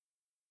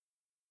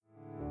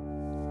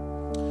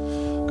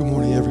Good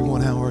morning,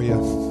 everyone. How are you?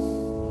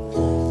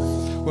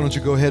 Why don't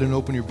you go ahead and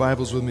open your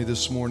Bibles with me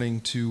this morning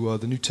to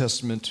the New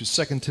Testament, to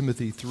 2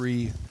 Timothy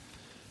 3,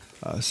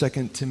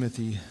 2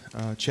 Timothy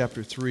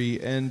chapter 3.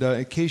 And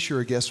in case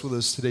you're a guest with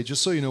us today,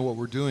 just so you know what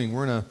we're doing,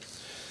 we're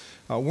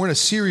in a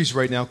series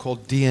right now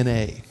called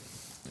DNA.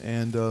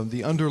 And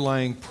the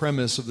underlying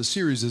premise of the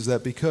series is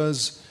that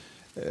because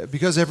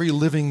every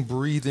living,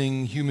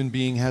 breathing human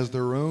being has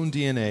their own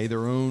DNA,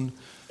 their own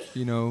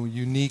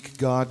unique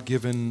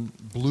God-given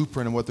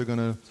blueprint of what they're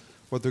going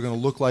to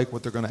look like,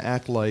 what they're going to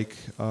act like.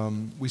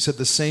 We said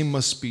the same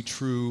must be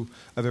true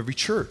of every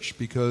church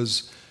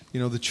because,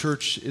 the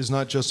church is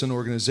not just an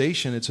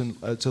organization, it's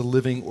a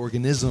living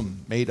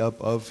organism made up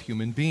of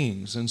human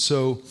beings. And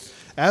so,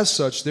 as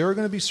such, there are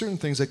going to be certain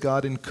things that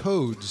God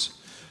encodes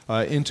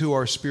into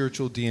our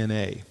spiritual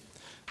DNA,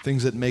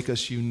 things that make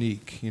us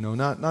unique,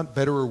 not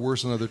better or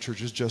worse than other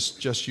churches,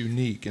 just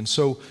unique. And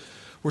so,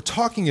 we're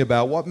talking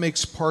about what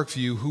makes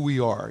Parkview who we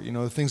are,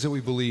 the things that we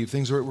believe,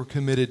 things that we're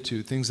committed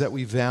to, things that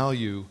we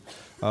value,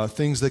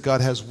 things that God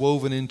has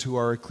woven into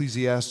our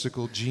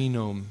ecclesiastical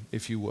genome,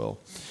 if you will.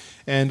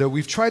 And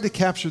we've tried to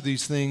capture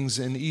these things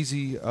in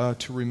easy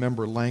to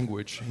remember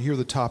language. Here are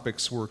the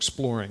topics we're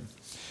exploring: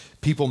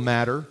 people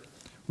matter,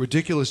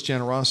 ridiculous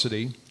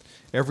generosity,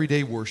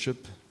 everyday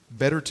worship,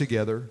 better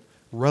together,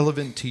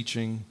 relevant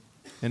teaching,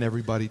 and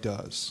everybody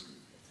does.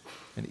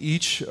 And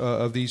each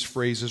of these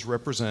phrases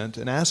represent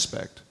an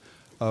aspect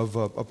of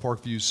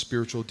Parkview's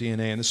spiritual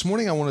DNA. And this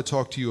morning I want to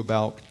talk to you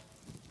about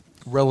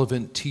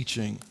relevant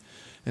teaching,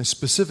 and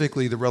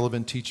specifically the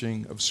relevant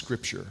teaching of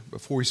Scripture.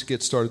 Before we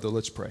get started, though,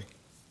 let's pray.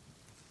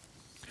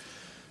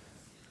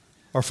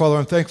 Our Father,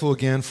 I'm thankful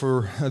again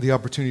for the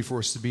opportunity for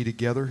us to be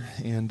together.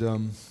 And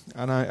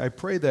I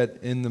pray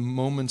that in the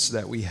moments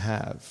that we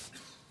have,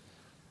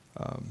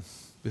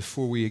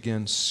 before we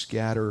again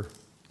scatter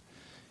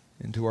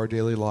into our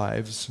daily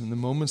lives, in the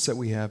moments that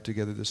we have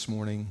together this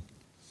morning,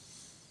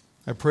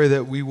 I pray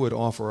that we would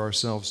offer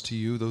ourselves to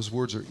you. Those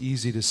words are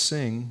easy to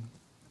sing,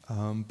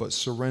 but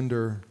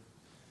surrender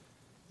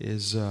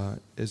is a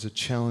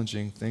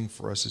challenging thing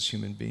for us as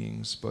human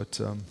beings. But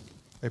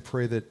I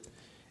pray that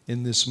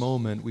in this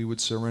moment we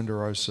would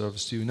surrender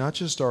ourselves to you, not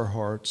just our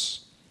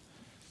hearts,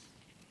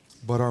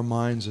 but our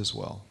minds as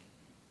well.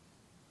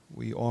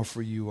 We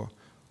offer you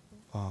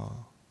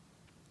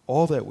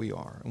all that we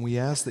are, and we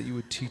ask that you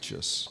would teach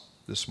us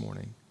this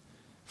morning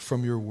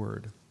from your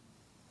word,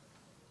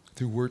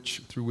 through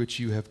which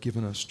you have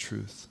given us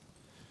truth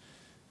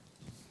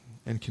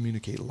and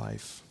communicate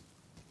life.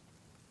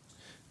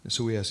 And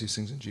so we ask these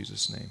things in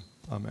Jesus' name.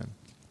 Amen.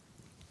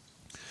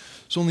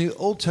 So in the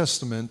Old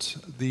Testament,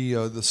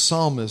 the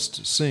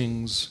psalmist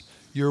sings,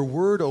 "Your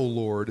word, O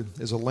Lord,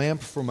 is a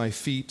lamp for my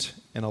feet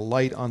and a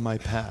light on my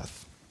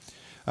path."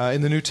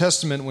 In the New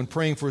Testament, when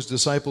praying for his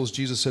disciples,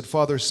 Jesus said,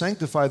 "Father,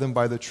 sanctify them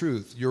by the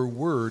truth. Your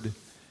word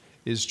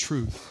is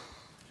truth."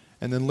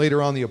 And then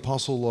later on, the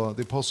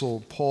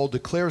Apostle Paul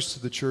declares to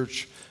the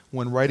church,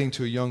 when writing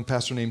to a young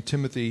pastor named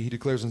Timothy, he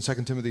declares in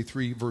 2 Timothy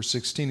 3, verse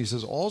 16, he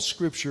says, "All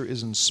Scripture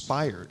is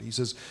inspired." He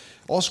says,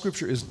 "All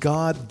Scripture is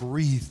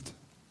God-breathed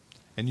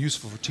and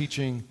useful for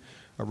teaching,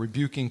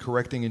 rebuking,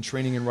 correcting, and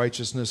training in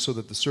righteousness, so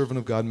that the servant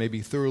of God may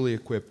be thoroughly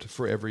equipped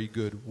for every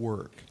good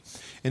work."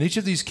 In each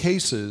of these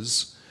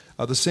cases,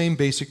 the same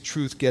basic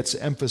truth gets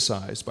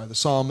emphasized by the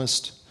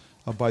psalmist,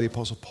 by the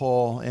Apostle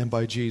Paul, and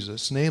by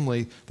Jesus,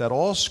 namely that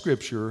all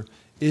Scripture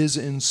is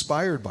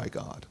inspired by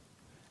God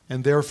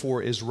and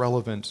therefore is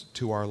relevant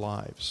to our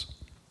lives.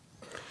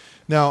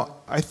 Now,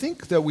 I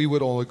think that we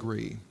would all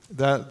agree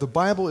that the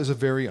Bible is a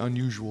very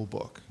unusual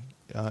book.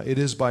 It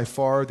is by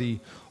far the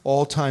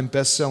all-time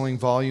best-selling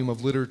volume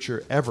of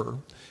literature ever.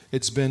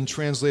 It's been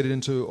translated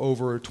into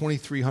over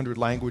 2,300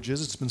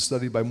 languages. It's been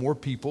studied by more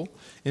people,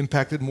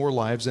 impacted more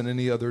lives than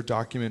any other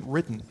document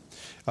written.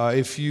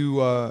 If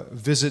you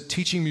visit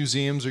teaching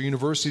museums or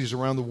universities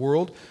around the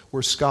world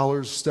where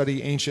scholars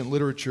study ancient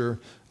literature,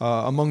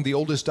 among the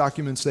oldest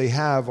documents they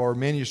have are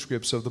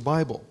manuscripts of the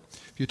Bible.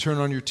 If you turn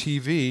on your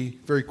TV,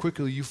 very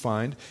quickly you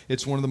find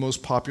it's one of the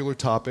most popular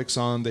topics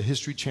on the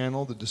History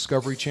Channel, the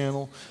Discovery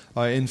Channel.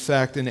 In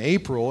fact, in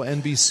April,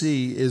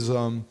 NBC is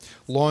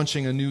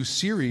launching a new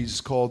series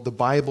called The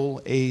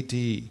Bible AD.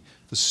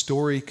 The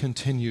story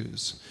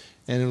continues.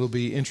 And it'll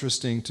be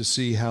interesting to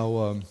see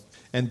how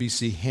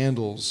NBC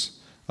handles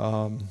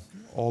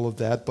all of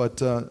that.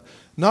 But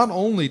not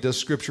only does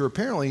Scripture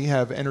apparently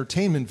have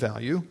entertainment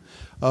value,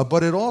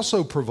 but it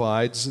also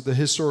provides the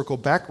historical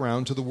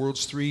background to the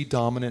world's three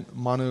dominant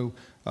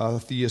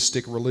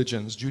monotheistic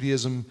religions: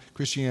 Judaism,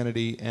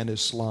 Christianity, and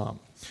Islam.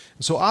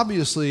 And so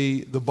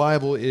obviously the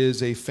Bible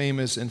is a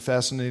famous and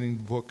fascinating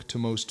book to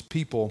most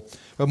people,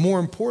 but more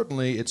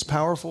importantly, it's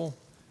powerful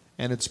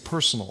and it's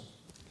personal.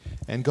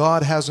 And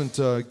God hasn't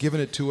given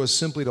it to us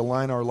simply to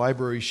line our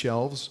library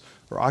shelves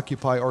or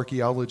occupy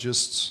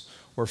archaeologists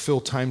or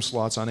fill time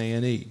slots on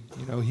A&E.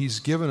 He's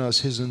given us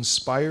his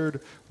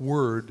inspired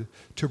word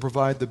to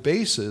provide the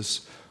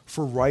basis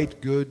for right,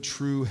 good,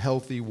 true,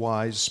 healthy,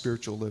 wise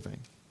spiritual living.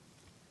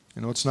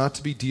 It's not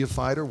to be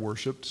deified or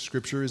worshiped.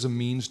 Scripture is a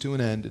means to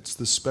an end. It's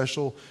the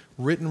special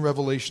written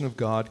revelation of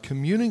God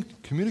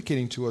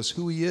communicating to us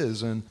who he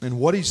is and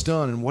what he's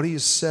done and what he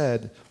has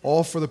said,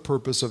 all for the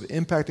purpose of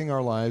impacting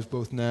our lives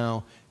both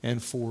now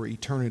and for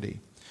eternity.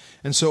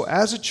 And so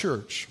as a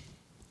church,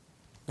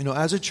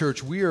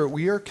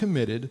 we are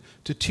committed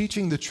to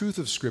teaching the truth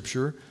of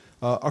Scripture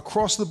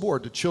across the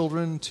board, to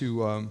children,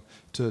 to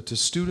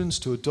students,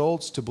 to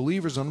adults, to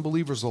believers,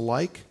 unbelievers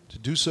alike, to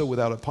do so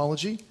without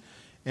apology,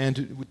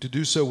 and to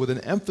do so with an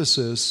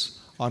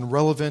emphasis on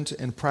relevant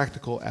and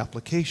practical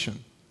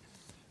application.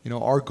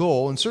 Our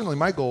goal, and certainly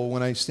my goal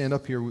when I stand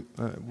up here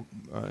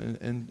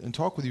and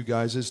talk with you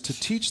guys, is to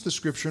teach the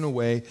Scripture in a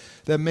way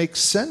that makes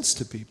sense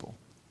to people,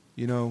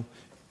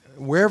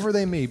 wherever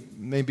they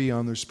may be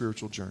on their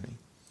spiritual journey.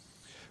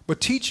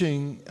 But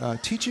teaching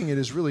it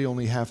is really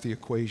only half the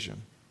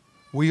equation.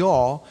 We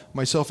all,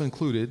 myself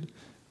included,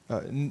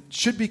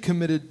 should be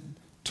committed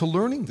to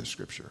learning the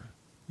Scripture,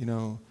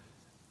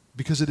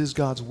 because it is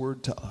God's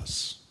word to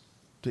us,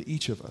 to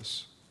each of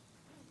us.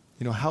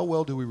 How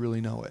well do we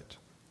really know it?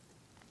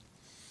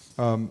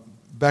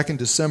 Back in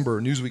December,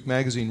 Newsweek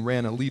magazine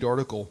ran a lead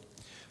article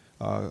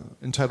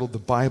entitled "The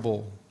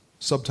Bible,"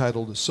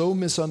 subtitled "So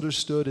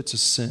Misunderstood It's a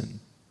Sin."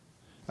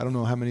 I don't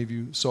know how many of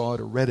you saw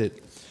it or read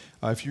it.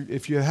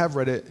 If you have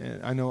read it,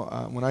 I know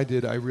when I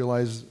did, I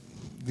realized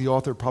the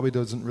author probably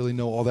doesn't really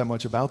know all that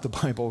much about the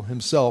Bible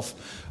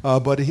himself,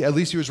 but at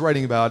least he was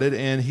writing about it,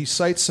 and he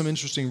cites some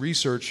interesting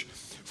research.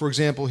 For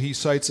example, he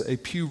cites a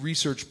Pew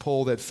Research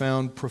poll that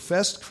found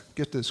professed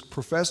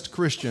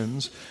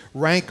Christians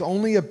rank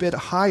only a bit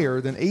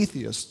higher than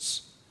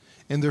atheists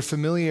in their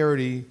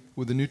familiarity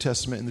with the New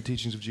Testament and the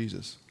teachings of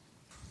Jesus.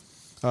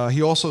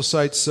 He also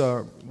cites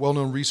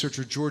well-known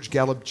researcher George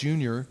Gallup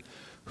Jr.,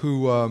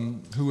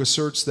 who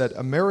asserts that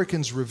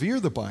Americans revere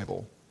the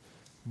Bible,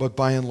 but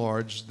by and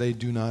large, they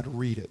do not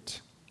read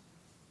it.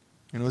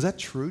 Is that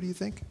true, do you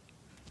think?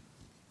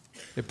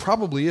 It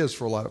probably is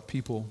for a lot of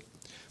people.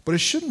 But it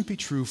shouldn't be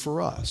true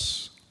for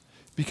us,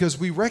 because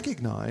we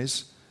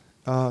recognize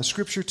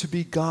Scripture to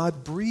be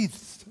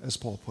God-breathed, as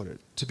Paul put it,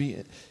 to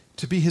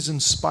be his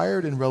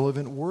inspired and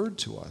relevant word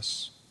to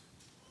us.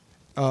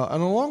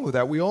 And along with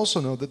that, we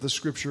also know that the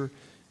Scripture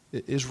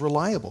is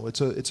reliable.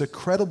 It's a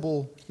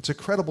credible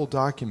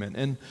document.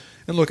 And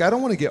look, I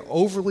don't want to get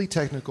overly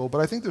technical,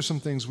 but I think there's some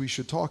things we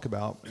should talk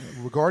about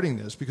regarding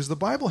this, because the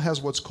Bible has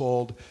what's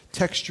called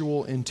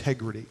textual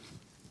integrity.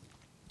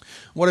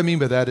 What I mean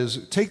by that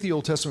is, take the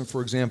Old Testament,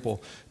 for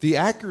example. The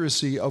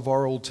accuracy of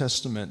our Old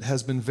Testament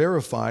has been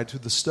verified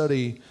through the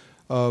study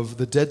of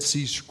the Dead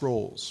Sea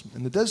Scrolls.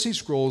 And the Dead Sea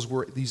Scrolls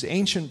were these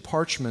ancient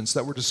parchments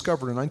that were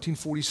discovered in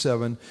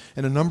 1947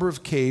 in a number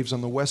of caves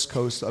on the west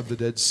coast of the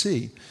Dead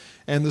Sea.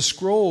 And the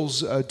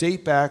scrolls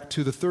date back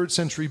to the 3rd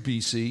century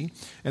BC,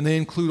 and they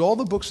include all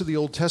the books of the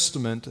Old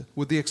Testament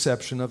with the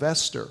exception of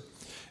Esther.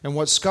 And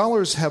what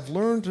scholars have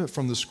learned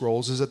from the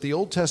scrolls is that the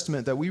Old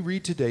Testament that we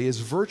read today is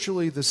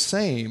virtually the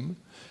same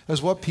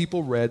as what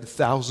people read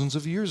thousands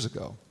of years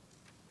ago.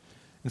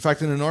 In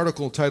fact, in an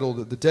article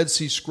titled "The Dead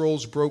Sea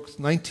Scrolls Broke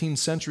 19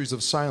 Centuries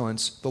of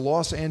Silence," the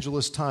Los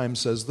Angeles Times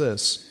says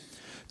this: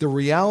 "The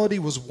reality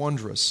was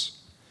wondrous.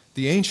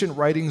 The ancient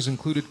writings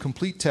included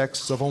complete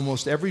texts of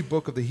almost every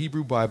book of the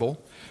Hebrew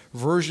Bible,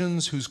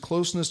 versions whose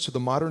closeness to the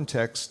modern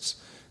texts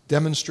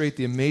demonstrate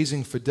the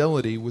amazing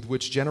fidelity with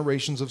which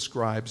generations of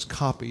scribes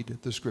copied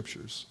the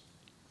Scriptures."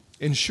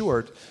 In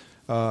short,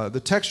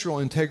 the textual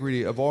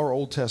integrity of our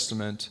Old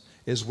Testament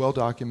is well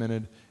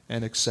documented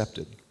and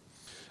accepted.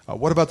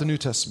 What about the New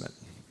Testament?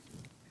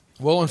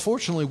 Well,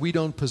 unfortunately, we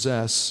don't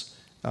possess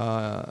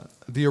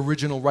the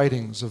original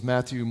writings of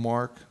Matthew,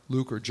 Mark,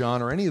 Luke, or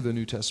John, or any of the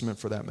New Testament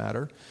for that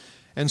matter.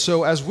 And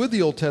so, as with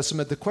the Old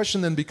Testament, the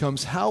question then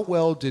becomes, how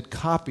well did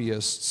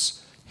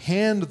copyists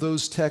hand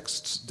those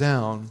texts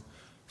down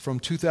from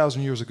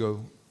 2,000 years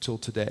ago till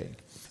today?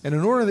 And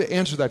in order to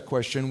answer that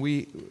question,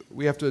 we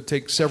have to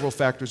take several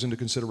factors into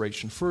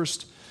consideration.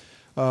 First,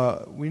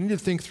 we need to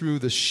think through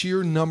the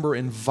sheer number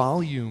and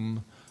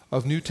volume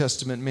of New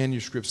Testament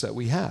manuscripts that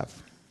we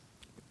have.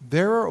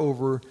 There are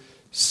over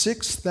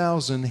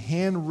 6,000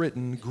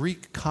 handwritten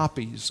Greek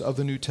copies of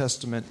the New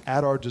Testament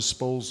at our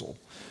disposal,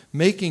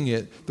 making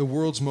it the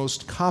world's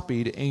most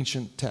copied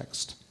ancient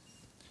text.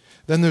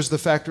 Then there's the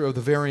factor of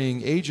the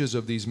varying ages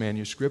of these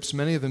manuscripts,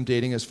 many of them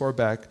dating as far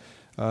back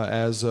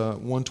as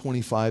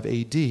 125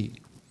 AD.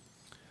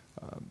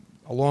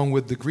 Along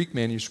with the Greek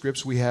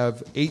manuscripts, we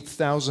have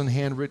 8,000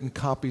 handwritten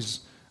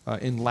copies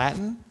in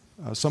Latin,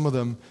 some of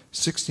them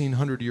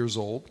 1,600 years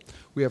old.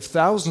 We have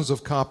thousands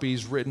of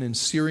copies written in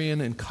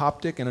Syrian and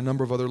Coptic and a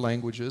number of other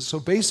languages. So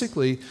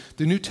basically,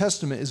 the New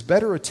Testament is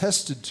better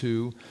attested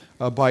to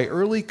by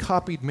early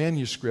copied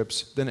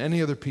manuscripts than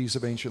any other piece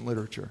of ancient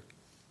literature.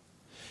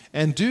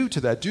 And due to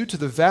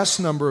the vast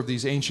number of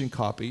these ancient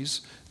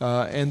copies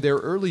and their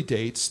early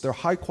dates, their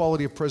high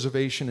quality of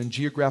preservation and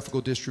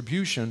geographical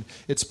distribution,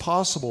 it's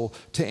possible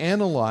to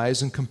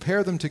analyze and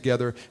compare them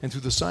together and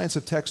through the science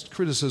of text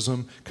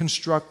criticism,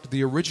 construct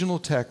the original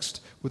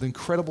text with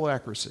incredible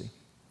accuracy.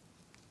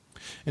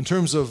 In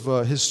terms of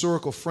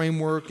historical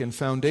framework and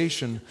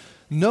foundation,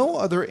 no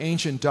other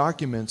ancient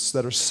documents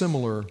that are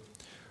similar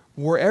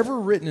were ever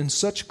written in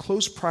such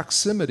close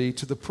proximity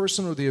to the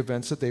person or the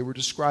events that they were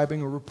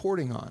describing or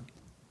reporting on.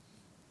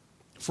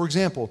 For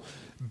example,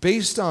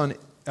 based on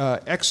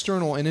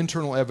external and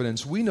internal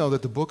evidence, we know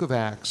that the book of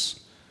Acts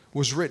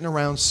was written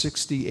around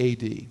 60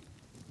 A.D.,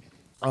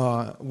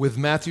 with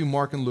Matthew,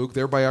 Mark, and Luke,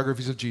 their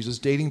biographies of Jesus,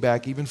 dating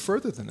back even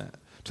further than that,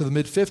 to the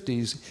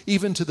mid-50s,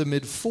 even to the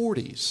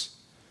mid-40s,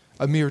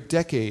 a mere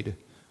decade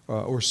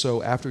or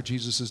so after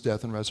Jesus'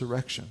 death and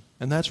resurrection.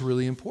 And that's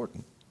really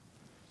important.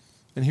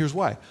 And here's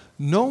why.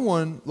 No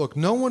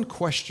one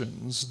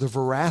questions the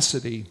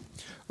veracity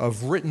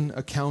of written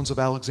accounts of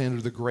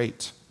Alexander the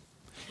Great,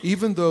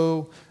 even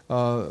though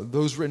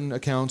those written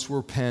accounts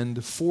were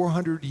penned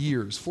 400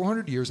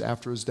 years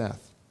after his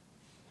death.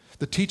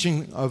 The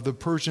teaching of the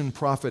Persian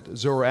prophet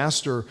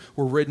Zoroaster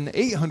were written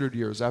 800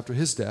 years after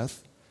his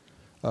death.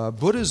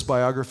 Buddha's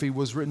biography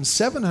was written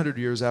 700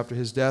 years after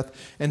his death,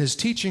 and his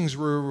teachings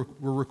were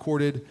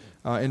recorded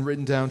and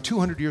written down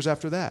 200 years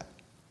after that.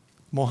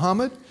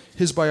 Muhammad,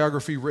 his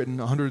biography written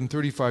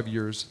 135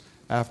 years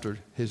after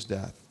his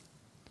death.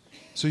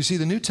 So you see,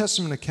 the New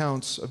Testament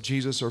accounts of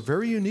Jesus are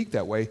very unique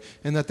that way,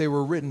 in that they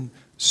were written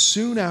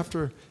soon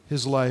after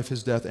his life,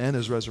 his death, and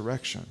his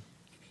resurrection.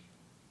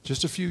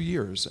 Just a few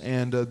years,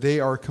 and they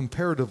are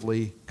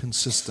comparatively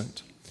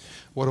consistent.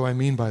 What do I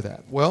mean by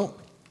that? Well,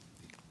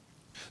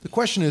 the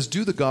question is,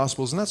 do the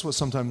Gospels, and that's what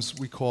sometimes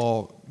we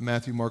call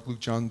Matthew, Mark, Luke,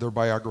 John, their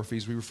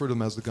biographies, we refer to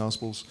them as the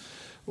Gospels.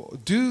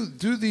 Do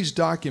these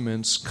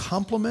documents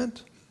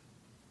complement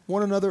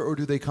one another, or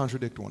do they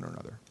contradict one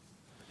another?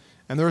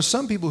 And there are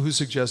some people who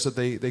suggest that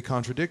they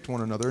contradict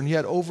one another, and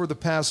yet over the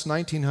past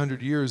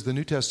 1900 years, the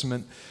New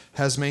Testament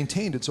has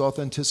maintained its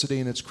authenticity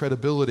and its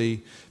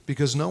credibility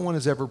because no one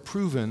has ever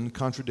proven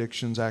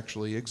contradictions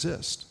actually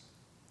exist.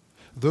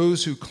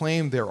 Those who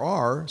claim there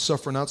are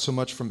suffer not so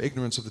much from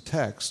ignorance of the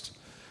text,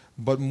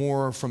 but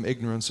more from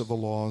ignorance of the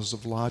laws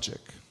of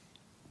logic.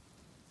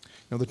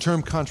 Now, the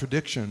term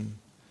contradiction,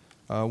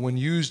 when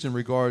used in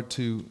regard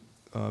to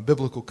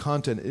biblical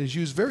content, is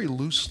used very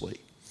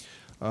loosely.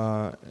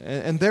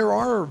 And there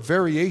are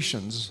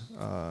variations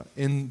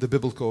in the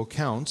biblical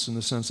accounts in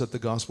the sense that the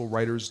gospel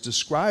writers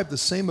describe the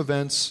same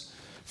events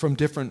from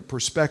different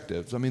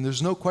perspectives. I mean,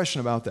 there's no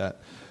question about that.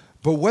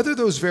 But whether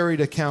those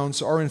varied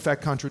accounts are in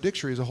fact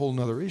contradictory is a whole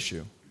other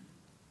issue.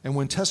 And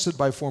when tested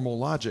by formal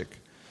logic,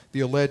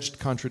 the alleged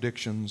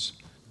contradictions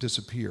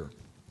disappear.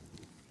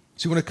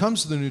 See, when it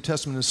comes to the New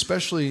Testament,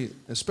 especially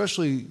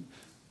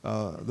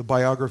the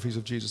biographies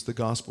of Jesus, the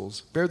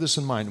Gospels, bear this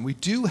in mind. We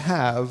do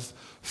have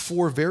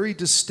 4 very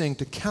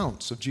distinct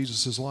accounts of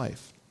Jesus'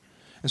 life.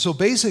 And so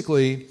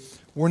basically,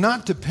 we're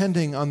not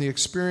depending on the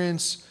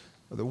experience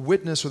or the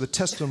witness or the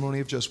testimony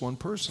of just one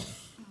person.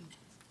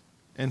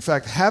 In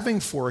fact, having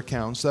 4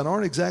 accounts that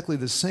aren't exactly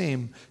the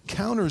same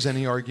counters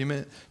any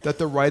argument that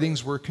the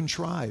writings were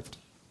contrived.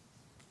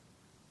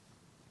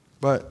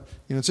 But,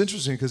 it's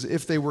interesting because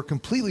if they were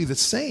completely the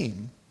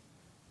same,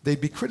 they'd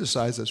be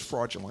criticized as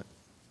fraudulent.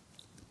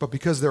 But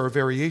because there are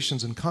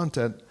variations in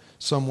content,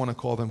 some want to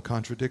call them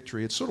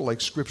contradictory. It's sort of like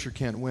Scripture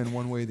can't win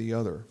one way or the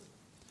other.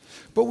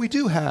 But we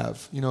do have,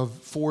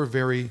 4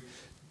 very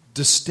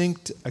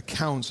distinct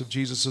accounts of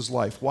Jesus'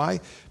 life. Why?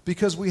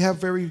 Because we have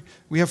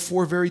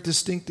 4 very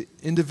distinct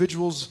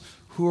individuals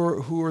who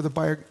are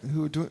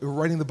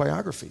writing the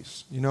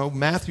biographies.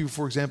 Matthew,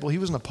 for example, he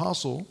was an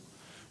apostle,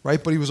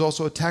 right? But he was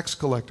also a tax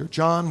collector.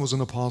 John was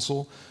an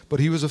apostle, but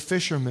he was a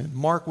fisherman.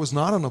 Mark was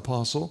not an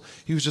apostle.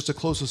 He was just a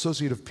close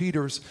associate of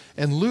Peter's.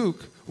 And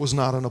Luke was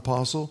not an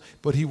apostle,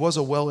 but he was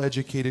a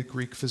well-educated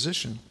Greek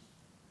physician.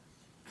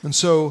 And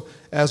so,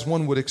 as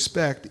one would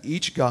expect,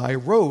 each guy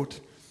wrote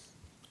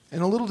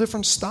in a little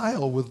different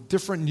style with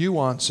different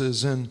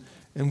nuances and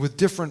with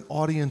different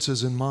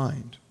audiences in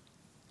mind.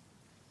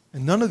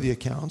 And none of the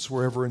accounts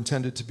were ever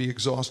intended to be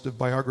exhaustive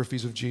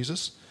biographies of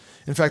Jesus.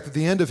 In fact, at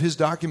the end of his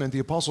document, the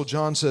Apostle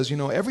John says,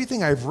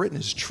 everything I've written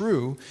is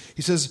true.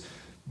 He says,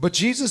 but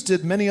Jesus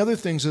did many other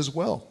things as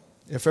well.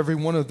 If every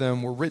one of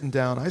them were written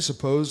down, I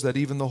suppose that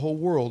even the whole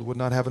world would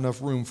not have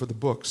enough room for the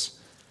books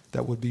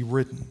that would be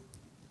written.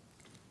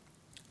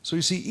 So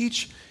you see,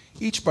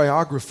 each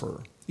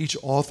biographer, each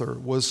author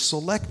was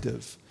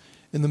selective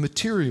in the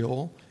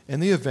material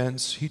and the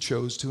events he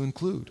chose to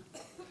include,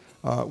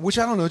 which,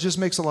 I don't know, just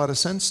makes a lot of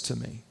sense to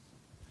me.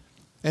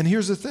 And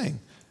here's the thing.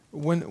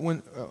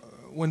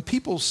 When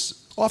people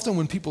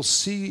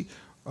see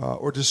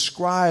or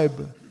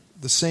describe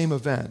the same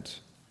event,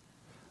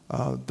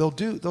 they'll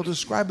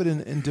describe it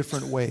in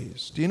different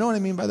ways. Do you know what I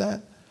mean by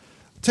that?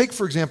 Take,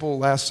 for example,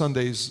 last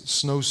Sunday's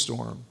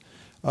snowstorm.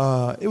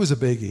 It was a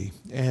biggie.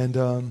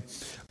 And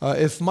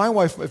if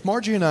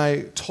Margie and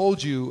I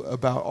told you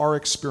about our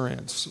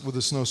experience with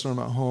the snowstorm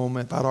at home,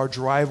 about our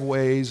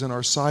driveways and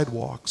our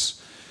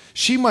sidewalks,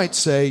 she might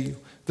say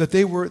that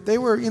they were,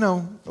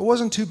 it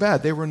wasn't too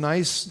bad. They were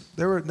nice.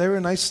 They were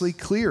nicely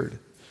cleared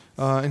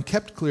and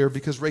kept clear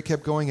because Ray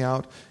kept going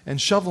out and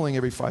shoveling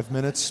every 5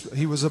 minutes.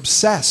 He was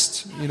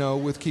obsessed,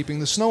 with keeping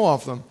the snow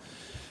off them.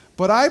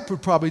 But I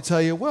would probably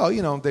tell you, well,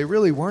 they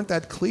really weren't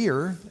that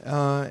clear,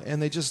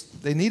 and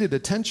they needed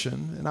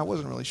attention, and I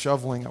wasn't really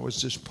shoveling. I was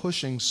just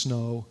pushing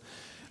snow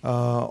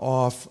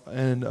off,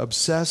 and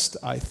obsessed,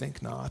 I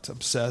think not,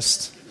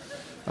 obsessed.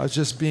 I was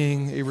just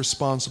being a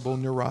responsible,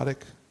 neurotic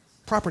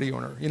property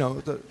owner,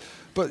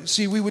 But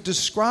see, we would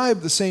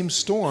describe the same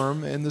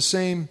storm and the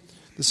same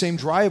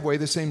driveway,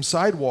 the same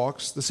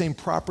sidewalks, the same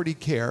property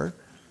care,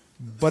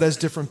 but as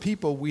different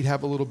people, we'd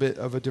have a little bit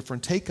of a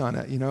different take on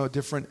it, a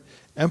different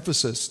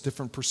emphasis,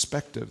 different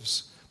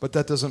perspectives. But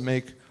that doesn't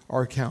make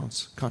our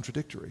accounts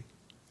contradictory.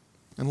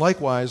 And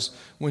likewise,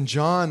 when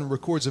John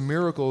records a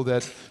miracle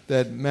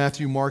that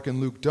Matthew, Mark, and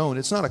Luke don't,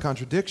 it's not a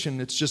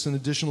contradiction, it's just an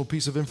additional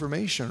piece of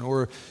information.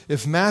 Or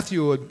if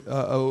Matthew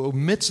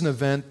omits an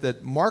event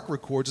that Mark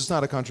records, it's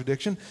not a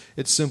contradiction,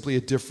 it's simply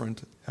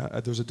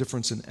there's a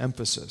difference in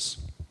emphasis.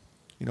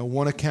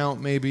 One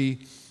account may be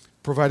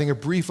providing a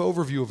brief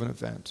overview of an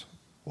event,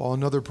 while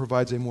another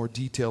provides a more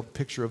detailed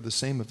picture of the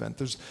same event.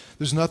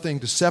 There's nothing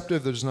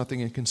deceptive, there's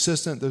nothing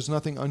inconsistent, there's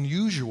nothing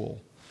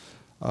unusual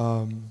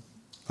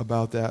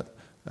about that,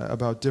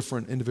 about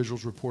different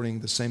individuals reporting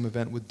the same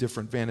event with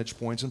different vantage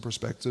points and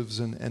perspectives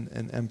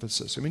and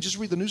emphasis. Just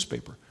read the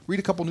newspaper. Read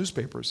a couple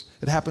newspapers.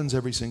 It happens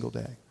every single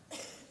day.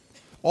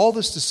 All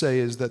this to say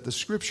is that the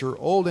Scripture,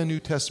 Old and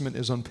New Testament,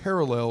 is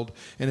unparalleled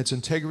in its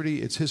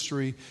integrity, its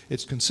history,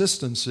 its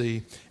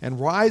consistency, and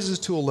rises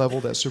to a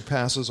level that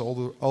surpasses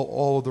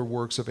all other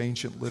works of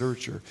ancient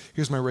literature.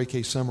 Here's my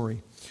Reiki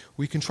summary.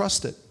 We can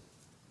trust it.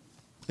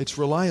 It's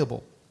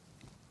reliable.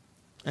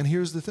 And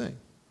here's the thing.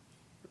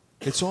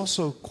 It's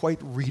also quite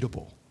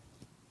readable.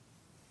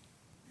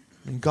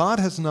 And God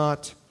has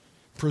not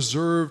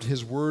preserved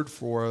His Word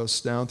for us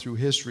down through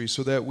history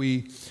so that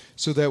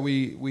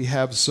we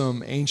have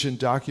some ancient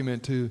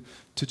document to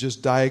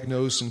just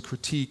diagnose and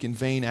critique in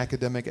vain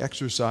academic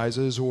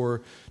exercises,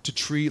 or to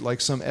treat like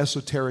some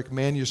esoteric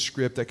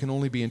manuscript that can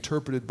only be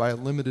interpreted by a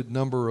limited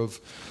number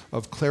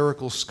of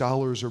clerical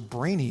scholars or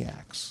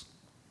brainiacs.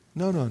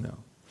 No.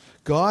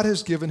 God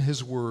has given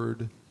His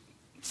Word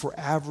for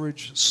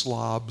average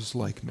slobs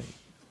like me.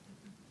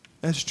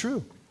 That's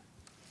true.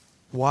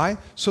 Why?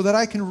 So that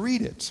I can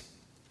read it.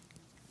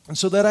 And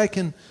so that I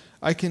can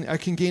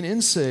gain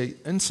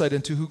insight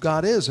into who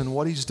God is and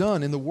what He's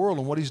done in the world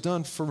and what He's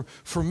done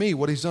for me,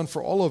 what He's done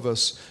for all of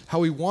us,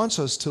 how He wants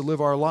us to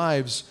live our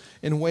lives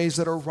in ways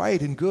that are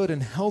right and good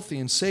and healthy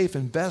and safe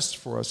and best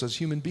for us as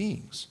human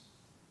beings.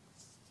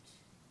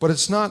 But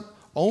it's not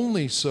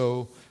only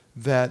so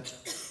that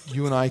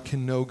you and I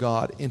can know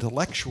God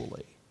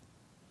intellectually,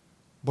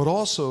 but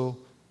also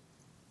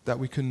that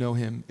we can know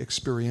Him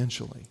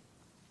experientially,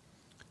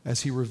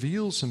 as He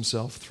reveals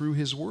Himself through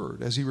His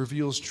Word, as He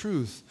reveals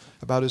truth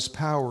about His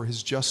power,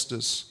 His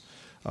justice,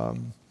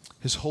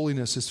 His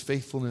holiness, His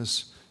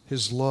faithfulness,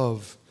 His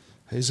love,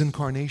 His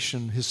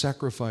incarnation, His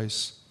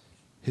sacrifice,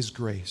 His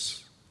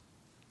grace.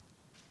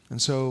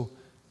 And so,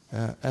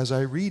 as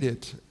I read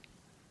it,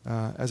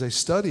 as I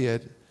study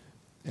it,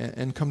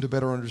 and come to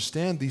better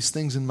understand these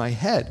things in my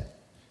head,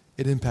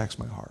 it impacts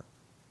my heart.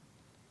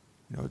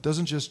 It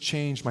doesn't just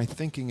change my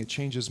thinking, it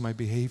changes my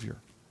behavior.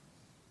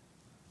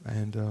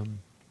 And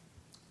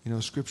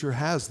Scripture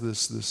has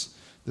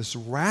this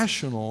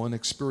rational and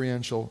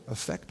experiential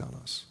effect on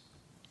us.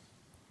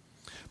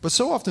 But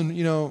so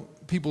often,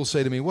 people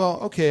say to me, well,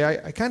 okay,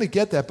 I kind of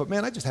get that, but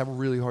man, I just have a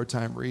really hard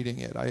time reading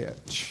it.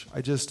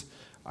 I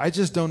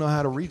just don't know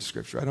how to read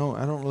Scripture. I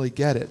don't really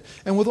get it.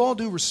 And with all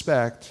due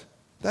respect,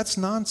 that's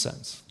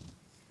nonsense.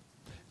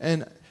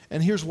 And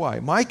here's why.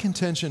 My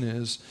contention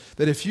is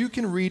that if you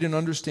can read and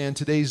understand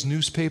today's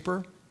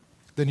newspaper,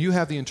 then you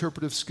have the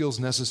interpretive skills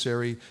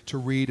necessary to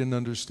read and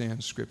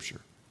understand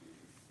Scripture.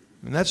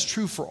 And that's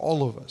true for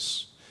all of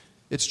us.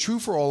 It's true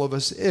for all of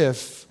us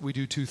if we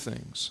do two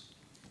things.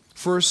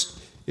 First,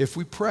 if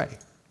we pray,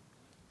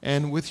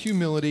 and with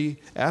humility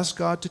ask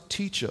God to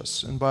teach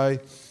us, and by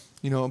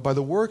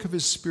the work of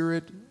His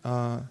Spirit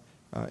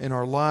in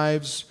our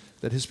lives,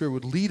 that His Spirit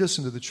would lead us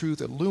into the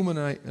truth,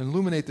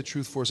 illuminate the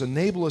truth for us,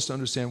 enable us to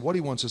understand what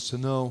He wants us to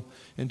know,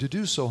 and to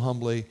do so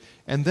humbly.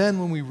 And then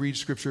when we read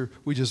Scripture,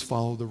 we just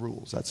follow the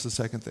rules. That's the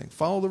second thing.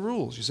 Follow the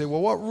rules. You say,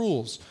 well, what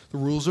rules? The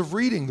rules of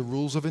reading, the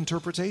rules of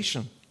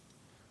interpretation.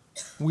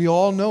 We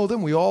all know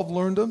them. We all have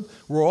learned them.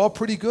 We're all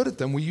pretty good at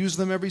them. We use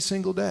them every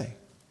single day,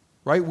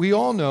 right? We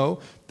all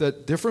know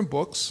that different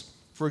books,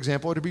 for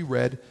example, are to be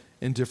read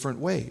in different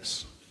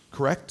ways,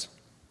 correct?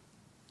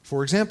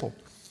 For example,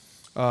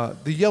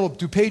 the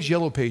DuPage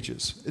Yellow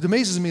Pages. It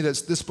amazes me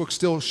that this book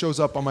still shows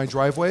up on my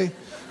driveway,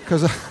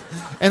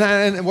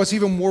 and what's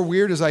even more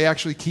weird is I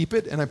actually keep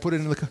it and I put it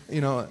in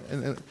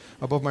the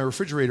above my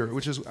refrigerator,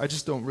 which is I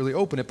just don't really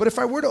open it. But if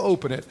I were to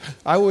open it,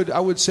 I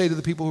would say to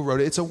the people who wrote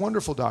it, it's a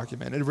wonderful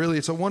document.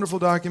 It's a wonderful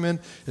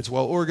document. It's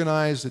well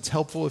organized. It's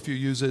helpful if you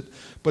use it,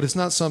 but it's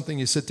not something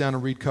you sit down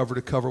and read cover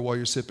to cover while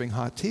you're sipping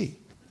hot tea,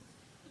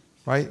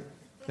 right?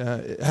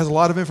 It has a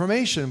lot of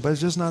information, but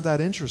it's just not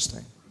that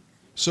interesting.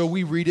 So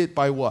we read it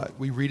by what?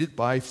 We read it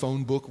by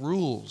phone book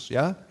rules,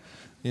 yeah?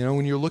 You know,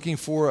 when you're looking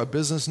for a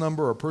business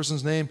number or a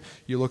person's name,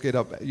 you look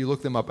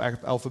them up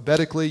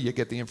alphabetically, you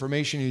get the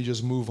information, you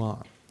just move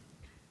on.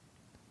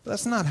 But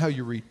that's not how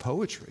you read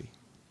poetry.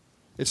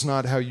 It's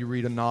not how you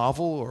read a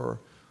novel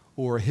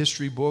or a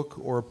history book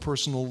or a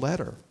personal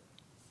letter.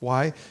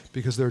 Why?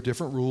 Because there are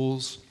different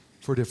rules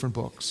for different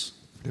books,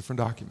 for different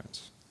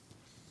documents.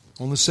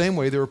 Well, in the same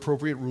way, there are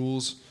appropriate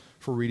rules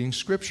for reading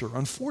Scripture.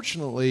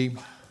 Unfortunately,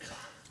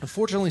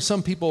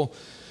 some people,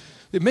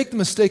 they make the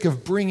mistake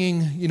of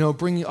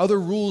bringing other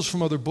rules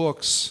from other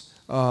books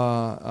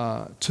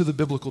to the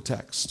biblical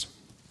text.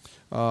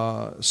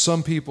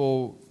 Some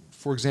people,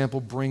 for example,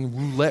 bring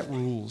roulette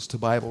rules to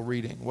Bible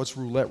reading. What's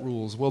roulette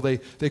rules? Well, they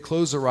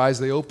close their eyes,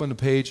 they open the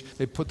page,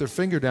 they put their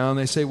finger down, and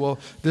they say, well,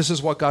 this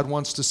is what God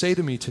wants to say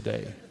to me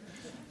today.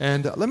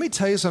 And let me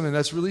tell you something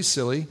that's really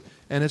silly,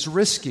 and it's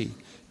risky.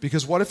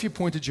 Because what if you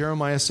point to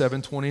Jeremiah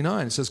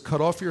 7:29? It says,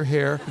 cut off your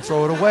hair and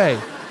throw it away.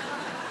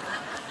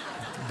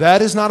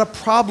 That is not a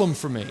problem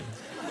for me.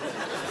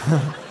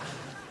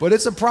 But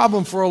it's a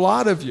problem for a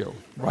lot of you,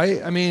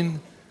 right? I mean,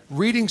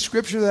 reading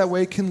Scripture that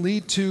way can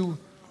lead to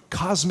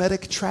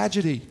cosmetic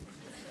tragedy.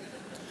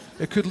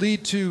 It could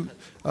lead to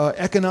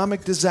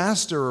economic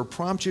disaster or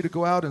prompt you to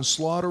go out and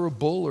slaughter a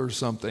bull or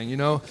something. You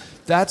know,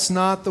 that's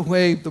not the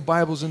way the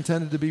Bible's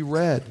intended to be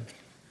read.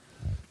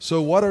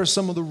 So what are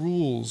some of the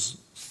rules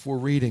for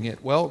reading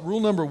it? Well, rule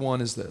number 1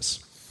 is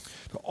this: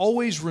 to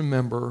always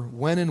remember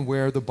when and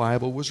where the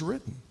Bible was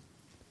written.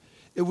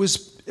 It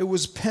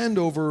was penned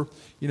over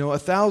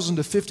 1,000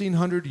 to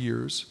 1,500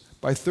 years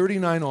by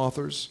 39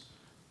 authors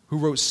who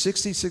wrote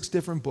 66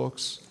 different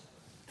books,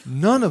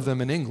 none of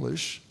them in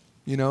English,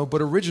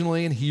 but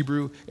originally in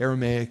Hebrew,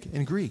 Aramaic,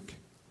 and Greek.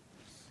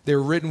 They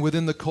were written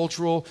within the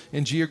cultural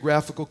and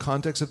geographical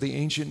context of the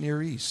ancient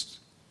Near East.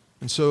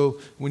 And so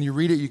when you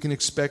read it, you can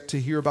expect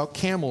to hear about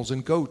camels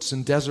and goats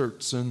and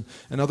deserts and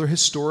other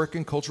historic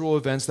and cultural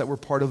events that were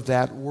part of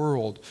that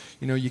world.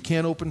 You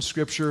can't open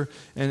Scripture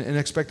and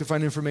expect to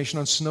find information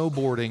on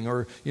snowboarding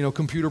or,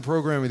 computer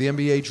programming, the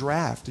NBA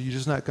draft. You're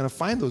just not going to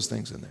find those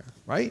things in there,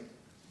 right?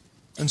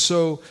 And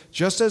so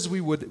just as we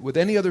would with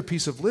any other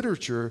piece of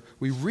literature,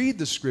 we read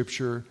the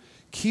Scripture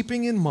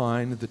keeping in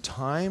mind the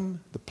time,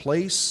 the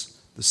place,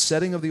 the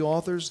setting of the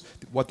authors,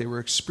 what they were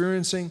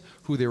experiencing,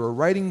 who they were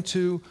writing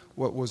to,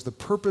 what was the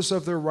purpose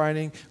of their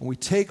writing, and we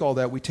take all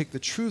that, we take the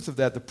truth of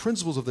that, the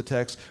principles of the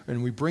text,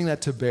 and we bring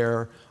that to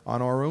bear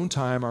on our own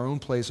time, our own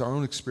place, our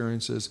own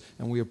experiences,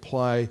 and we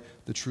apply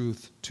the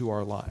truth to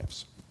our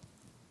lives.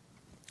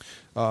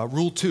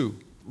 Rule 2,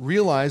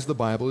 realize the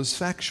Bible is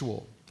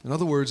factual. In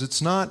other words,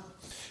 it's not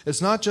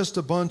just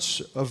a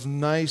bunch of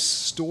nice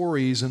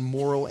stories and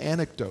moral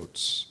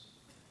anecdotes.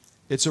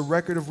 It's a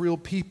record of real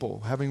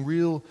people having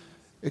real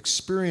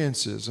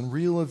experiences and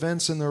real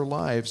events in their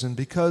lives. And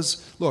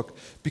because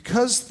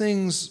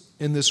things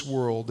in this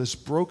world, this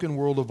broken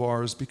world of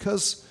ours,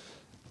 because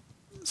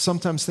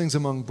sometimes things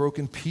among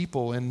broken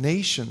people and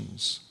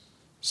nations,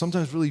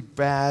 sometimes really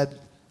bad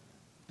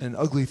and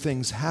ugly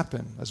things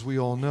happen, as we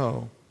all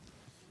know,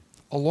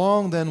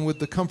 along then with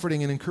the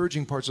comforting and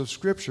encouraging parts of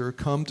Scripture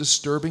come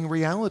disturbing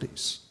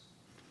realities.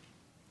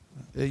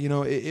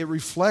 It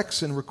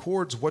reflects and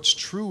records what's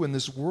true in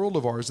this world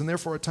of ours, and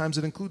therefore at times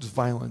it includes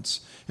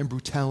violence and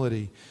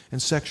brutality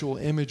and sexual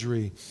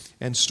imagery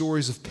and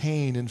stories of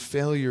pain and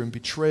failure and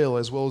betrayal,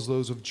 as well as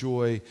those of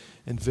joy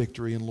and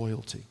victory and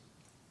loyalty.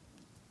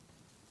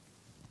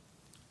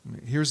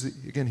 Here's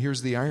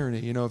the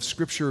irony. If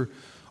Scripture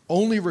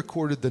only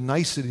recorded the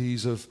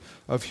niceties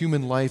of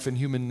human life and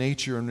human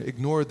nature and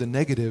ignored the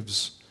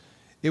negatives,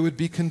 it would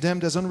be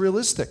condemned as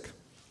unrealistic.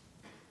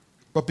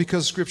 But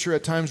because Scripture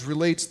at times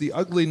relates the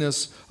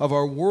ugliness of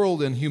our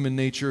world and human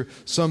nature,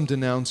 some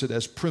denounce it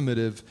as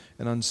primitive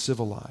and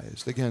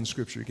uncivilized. Again,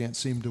 Scripture can't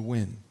seem to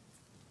win.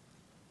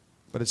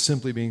 But it's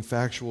simply being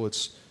factual.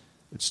 It's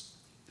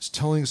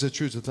telling us the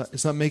truth.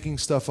 It's not making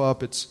stuff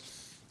up.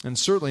 And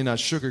certainly not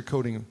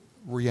sugarcoating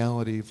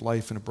reality of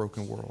life in a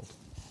broken world.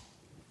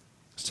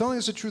 It's telling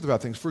us the truth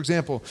about things. For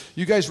example,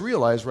 you guys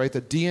realize, right,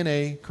 that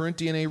current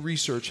DNA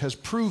research has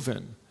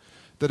proven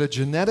that a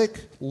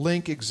genetic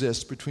link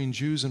exists between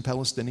Jews and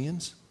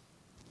Palestinians?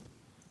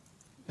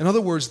 In other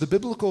words, the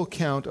biblical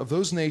account of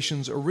those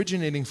nations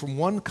originating from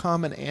one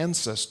common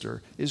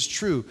ancestor is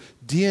true.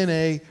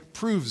 DNA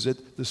proves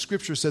it. The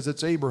Scripture says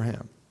it's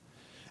Abraham.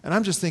 And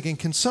I'm just thinking,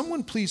 can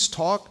someone please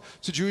talk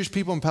to Jewish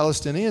people and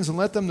Palestinians and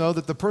let them know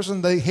that the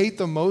person they hate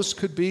the most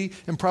could be,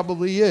 and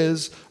probably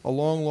is, a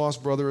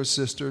long-lost brother or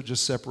sister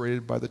just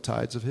separated by the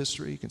tides of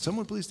history? Can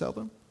someone please tell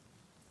them?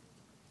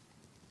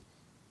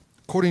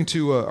 According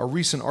to a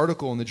recent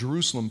article in the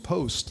Jerusalem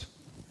Post,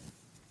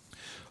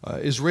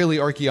 Israeli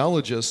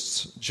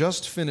archaeologists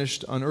just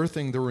finished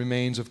unearthing the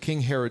remains of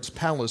King Herod's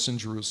palace in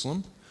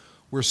Jerusalem,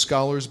 where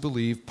scholars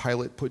believe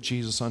Pilate put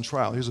Jesus on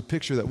trial. Here's a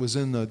picture that was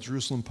in the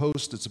Jerusalem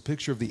Post. It's a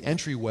picture of the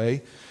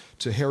entryway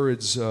to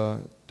Herod's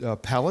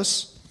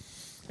palace.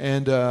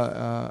 And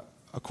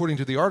according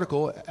to the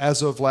article,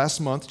 as of last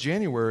month,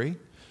 January,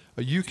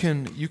 you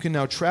can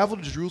now travel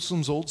to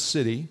Jerusalem's old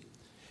city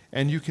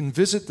And you can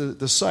visit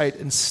the site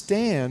and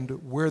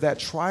stand where that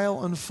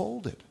trial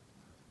unfolded,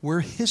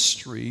 where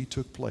history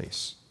took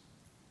place.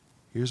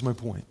 Here's my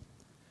point.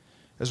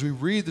 As we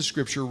read the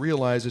Scripture,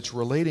 realize it's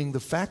relating the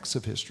facts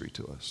of history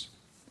to us.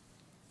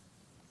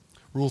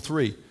 Rule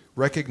 3,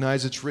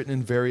 recognize it's written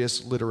in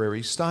various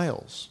literary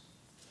styles.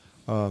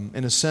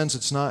 In a sense,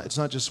 it's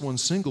not just one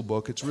single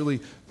book. It's really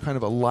kind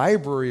of a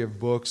library of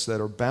books that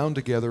are bound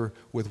together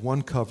with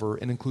one cover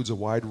and includes a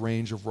wide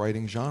range of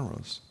writing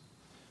genres.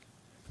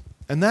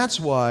 And that's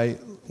why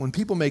when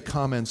people make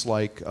comments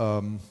like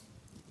when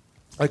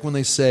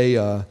they say,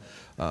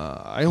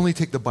 I only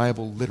take the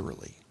Bible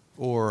literally,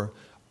 or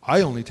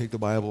I only take the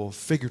Bible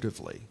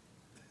figuratively,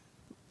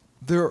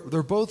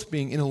 they're both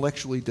being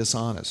intellectually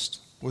dishonest,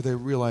 whether they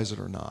realize it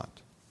or not.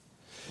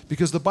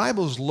 Because the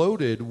Bible is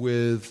loaded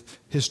with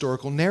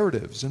historical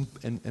narratives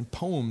and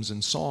poems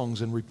and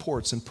songs and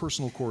reports and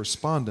personal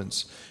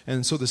correspondence.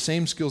 And so the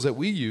same skills that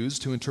we use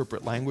to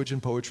interpret language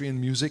and poetry and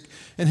music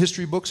and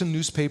history books and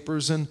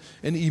newspapers and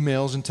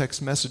emails and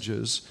text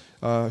messages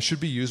should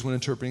be used when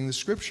interpreting the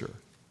Scripture.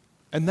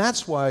 And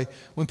that's why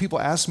when people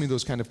ask me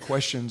those kind of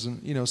questions,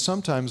 and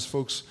sometimes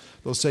folks,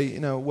 they'll say,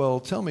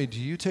 well, tell me, do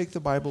you take the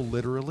Bible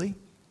literally?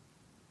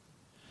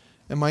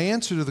 And my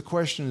answer to the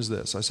question is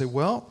this. I say,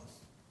 well,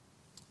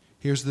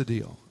 here's the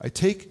deal. I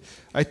take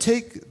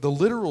the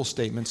literal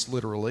statements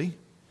literally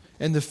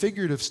and the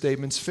figurative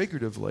statements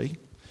figuratively,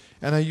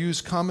 and I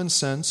use common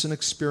sense and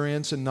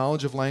experience and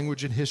knowledge of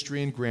language and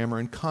history and grammar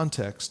and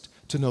context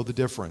to know the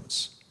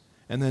difference,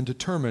 and then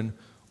determine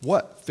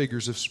what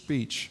figures of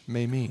speech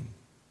may mean.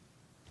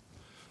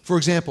 For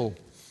example,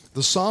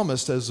 the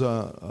psalmist, as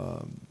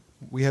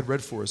we had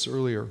read for us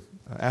earlier,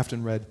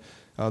 Afton read,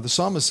 the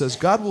psalmist says,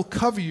 God will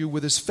cover you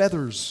with his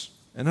feathers,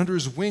 and under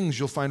his wings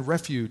you'll find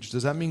refuge.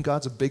 Does that mean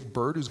God's a big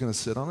bird who's going to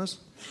sit on us?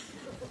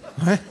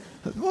 Right?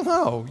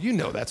 Well,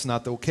 no, that's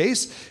not the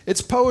case.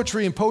 It's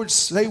poetry, and poets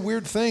say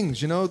weird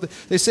things,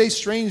 They say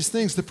strange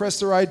things to press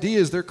their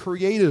ideas. They're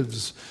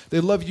creatives. They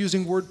love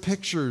using word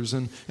pictures.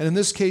 And in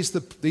this case,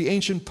 the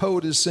ancient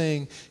poet is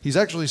saying, he's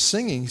actually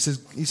singing.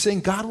 He's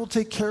saying, God will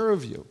take care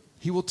of you.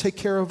 He will take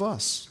care of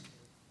us.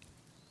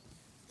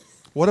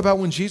 What about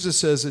when Jesus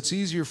says it's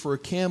easier for a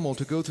camel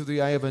to go through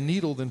the eye of a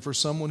needle than for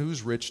someone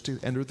who's rich to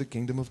enter the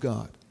kingdom of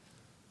God?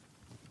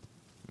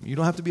 You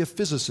don't have to be a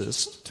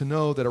physicist to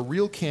know that a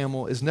real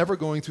camel is never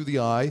going through the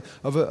eye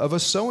of a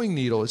sewing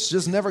needle. It's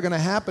just never going to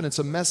happen. It's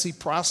a messy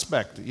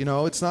prospect.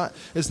 It's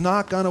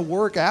not going to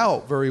work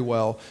out very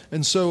well.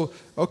 And so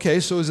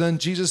is then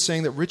Jesus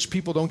saying that rich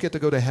people don't get to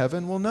go to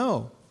heaven? Well,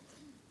 no.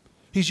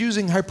 He's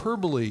using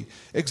hyperbole,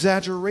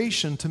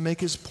 exaggeration to make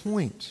his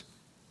point.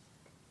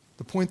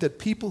 The point that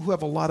people who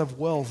have a lot of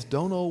wealth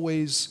don't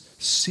always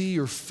see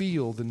or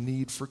feel the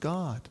need for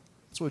God.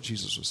 That's what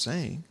Jesus was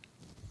saying.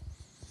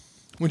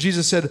 When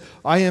Jesus said,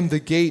 I am the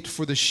gate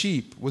for the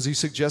sheep, was he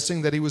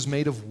suggesting that he was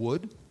made of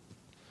wood?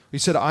 He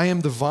said, I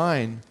am the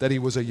vine, that he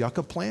was a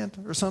yucca plant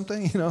or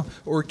something,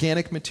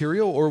 organic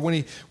material? Or when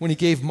he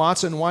gave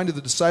matzah and wine to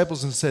the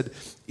disciples and said,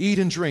 eat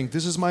and drink,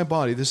 this is my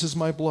body, this is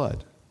my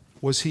blood,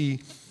 was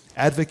he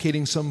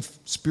advocating some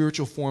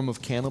spiritual form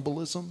of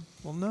cannibalism?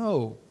 Well,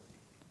 no.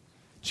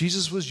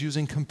 Jesus was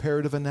using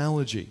comparative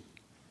analogy.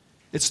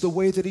 It's the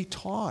way that he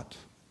taught.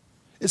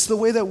 It's the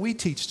way that we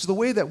teach. It's the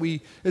way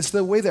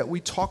that we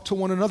talk to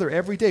one another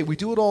every day. We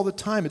do it all the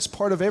time. It's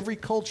part of every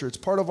culture. It's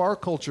part of our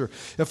culture.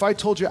 If I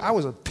told you I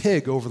was a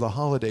pig over the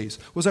holidays,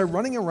 was I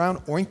running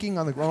around oinking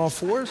on all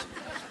fours?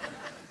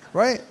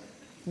 Right?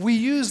 We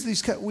use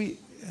these,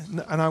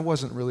 and I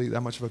wasn't really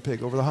that much of a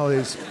pig over the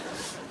holidays.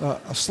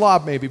 A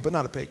slob maybe, but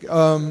not a pig.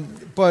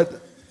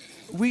 But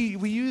we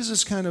use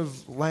this kind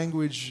of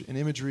language and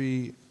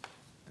imagery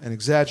and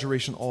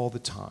exaggeration all the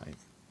time.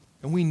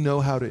 And we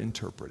know how to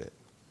interpret it.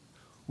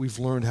 We've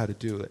learned how to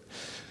do it.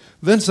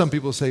 Then some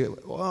people say,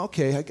 well,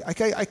 okay,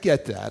 I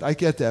get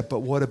that, but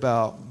what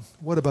about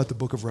the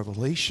book of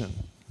Revelation?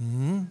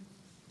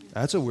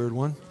 That's a weird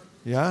one.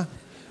 Yeah?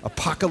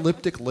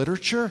 Apocalyptic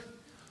literature?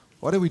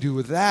 What do we do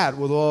with that,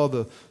 with all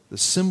the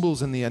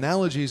symbols and the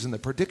analogies and the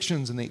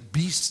predictions and the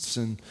beasts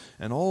and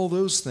all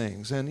those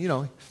things? And,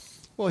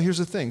 well, here's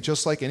the thing.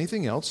 Just like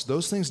anything else,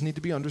 those things need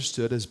to be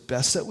understood as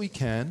best that we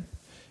can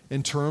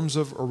in terms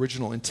of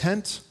original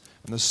intent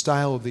and the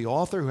style of the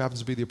author, who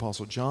happens to be the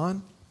Apostle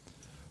John.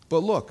 But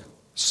look,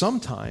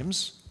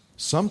 sometimes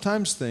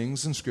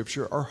things in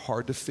Scripture are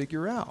hard to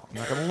figure out. I'm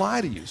not going to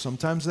lie to you.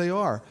 Sometimes they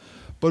are.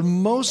 But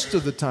most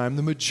of the time,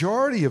 the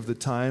majority of the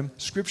time,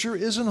 Scripture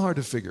isn't hard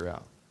to figure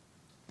out.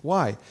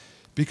 Why?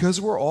 Because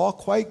we're all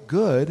quite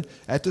good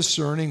at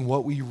discerning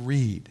what we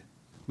read.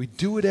 We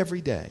do it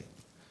every day.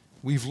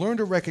 We've learned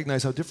to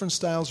recognize how different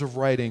styles of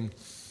writing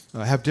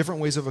have different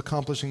ways of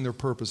accomplishing their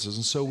purposes.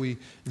 And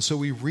so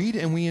we read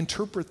and we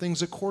interpret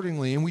things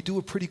accordingly, and we do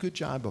a pretty good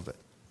job of it.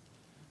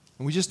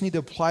 And we just need to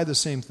apply the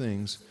same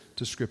things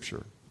to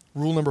Scripture.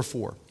 Rule number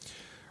 4,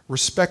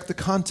 respect the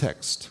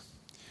context.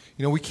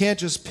 We can't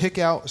just pick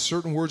out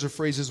certain words or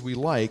phrases we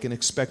like and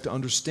expect to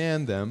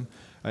understand them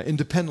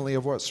independently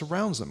of what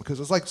surrounds them. Because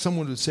it's like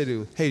someone would say to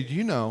you, hey, do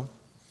you know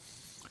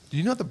Do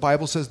you know the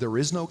Bible says there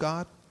is no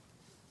God?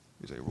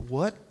 You say,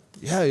 what?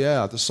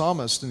 Yeah, the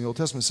psalmist in the Old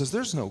Testament says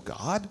there's no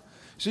God.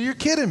 So you're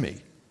kidding me.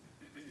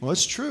 Well,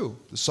 it's true.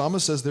 The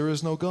psalmist says there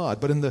is no God.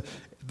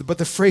 But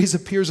the phrase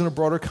appears in a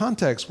broader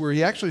context where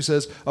he actually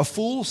says, a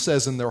fool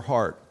says in their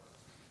heart,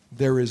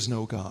 there is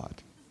no God.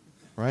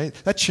 Right?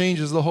 That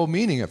changes the whole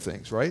meaning of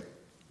things, right?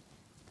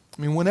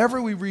 I mean,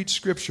 whenever we read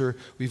Scripture,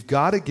 we've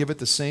got to give it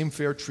the same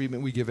fair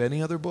treatment we give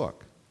any other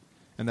book.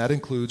 And that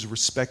includes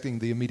respecting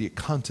the immediate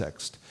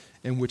context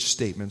in which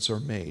statements are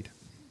made.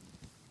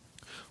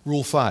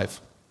 Rule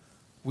 5,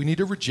 we need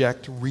to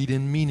reject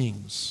read-in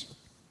meanings.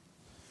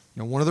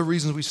 You know, one of the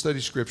reasons we study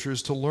Scripture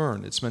is to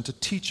learn. It's meant to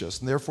teach us,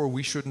 and therefore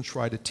we shouldn't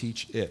try to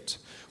teach it.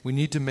 We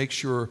need to make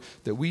sure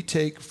that we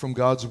take from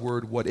God's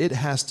Word what it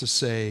has to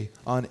say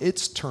on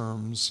its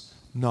terms,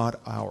 not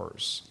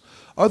ours.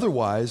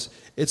 Otherwise,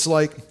 it's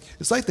like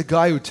the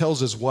guy who tells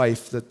his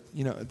wife that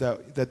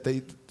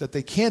that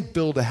they can't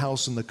build a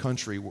house in the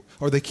country,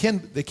 or they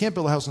can't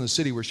build a house in the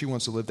city where she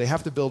wants to live. They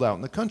have to build out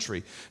in the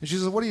country. And she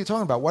says, "What are you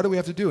talking about? Why do we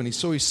have to do?" And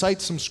so he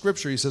cites some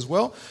Scripture. He says,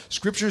 "Well,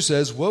 Scripture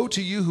says, 'Woe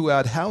to you who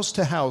add house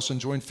to house and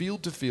join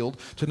field to field,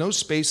 to no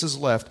space is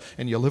left,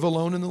 and you live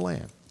alone in the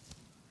land.'"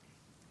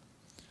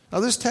 Now,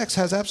 this text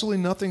has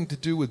absolutely nothing to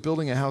do with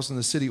building a house in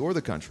the city or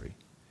the country.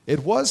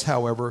 It was,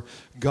 however,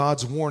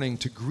 God's warning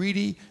to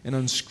greedy and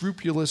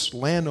unscrupulous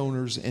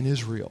landowners in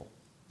Israel.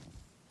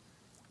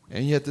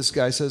 And yet this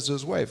guy says to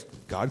his wife,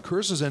 God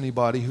curses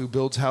anybody who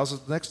builds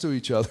houses next to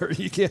each other.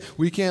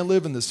 We can't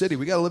live in the city.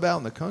 We got to live out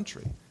in the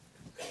country.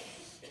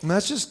 And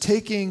that's just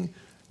taking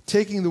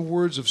the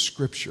words of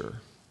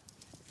Scripture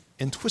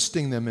and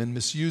twisting them and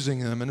misusing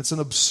them. And it's an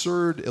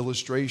absurd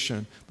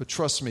illustration. But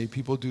trust me,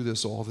 people do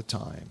this all the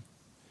time.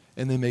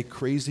 And they make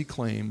crazy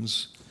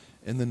claims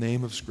in the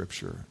name of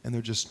Scripture, and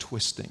they're just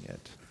twisting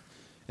it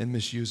and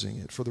misusing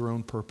it for their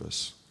own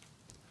purpose.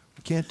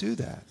 We can't do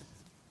that.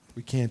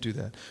 We can't do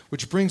that.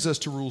 Which brings us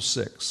to Rule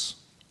 6.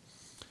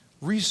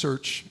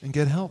 Research and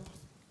get help.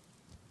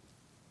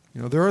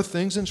 You know, there are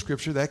things in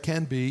Scripture that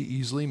can be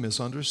easily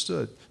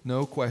misunderstood,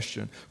 no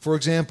question. For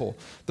example,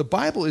 the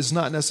Bible is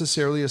not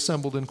necessarily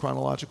assembled in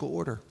chronological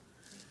order.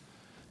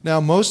 Now,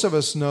 most of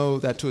us know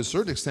that to a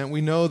certain extent.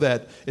 We know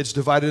that it's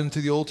divided into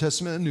the Old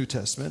Testament and New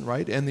Testament,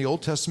 right? And the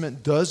Old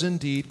Testament does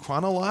indeed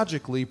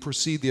chronologically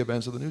precede the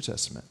events of the New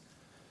Testament.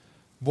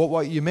 But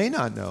what you may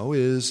not know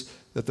is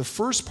that the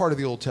first part of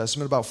the Old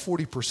Testament, about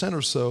 40%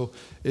 or so,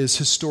 is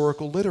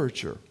historical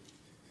literature.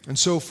 And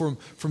so from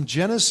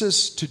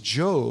Genesis to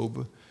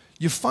Job,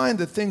 you find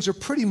that things are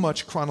pretty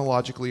much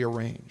chronologically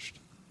arranged.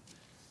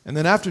 And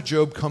then after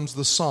Job comes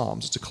the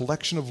Psalms. It's a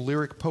collection of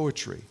lyric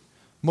poetry,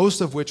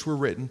 most of which were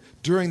written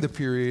during the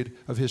period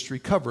of history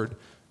covered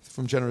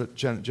from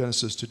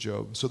Genesis to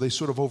Job. So they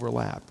sort of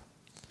overlap.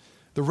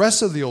 The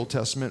rest of the Old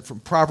Testament, from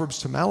Proverbs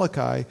to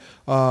Malachi,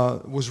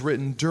 was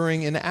written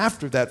during and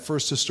after that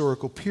first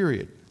historical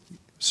period.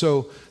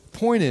 So the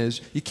point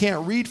is, you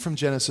can't read from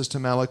Genesis to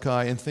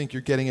Malachi and think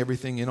you're getting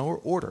everything in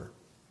order.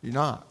 You're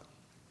not.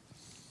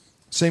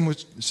 Same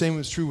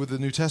was true with the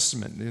New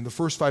Testament. In the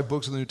first 5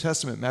 books of the New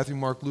Testament, Matthew,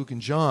 Mark, Luke,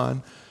 and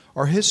John,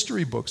 are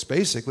history books,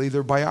 basically.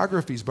 They're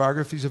biographies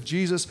of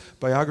Jesus,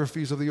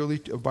 biography of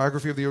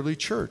the early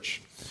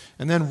church.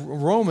 And then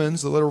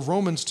Romans, the letter of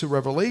Romans to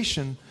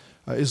Revelation,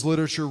 is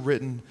literature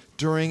written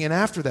during and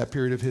after that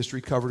period of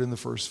history covered in the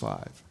first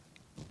 5.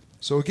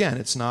 So again,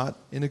 it's not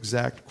in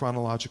exact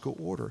chronological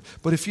order.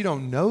 But if you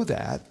don't know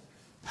that,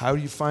 how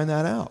do you find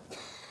that out?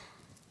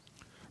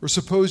 Or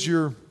suppose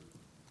you're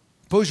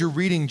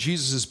reading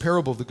Jesus'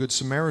 parable of the Good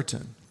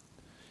Samaritan,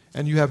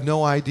 and you have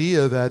no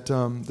idea that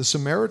the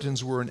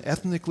Samaritans were an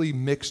ethnically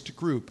mixed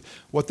group.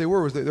 What they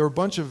were was they were a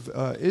bunch of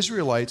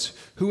Israelites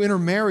who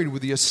intermarried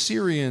with the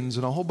Assyrians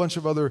and a whole bunch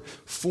of other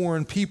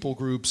foreign people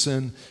groups.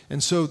 And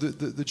so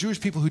the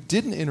Jewish people who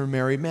didn't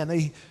intermarry, man,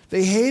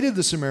 they hated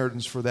the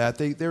Samaritans for that.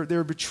 They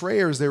were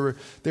betrayers. They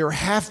were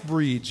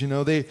half-breeds. You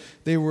know, they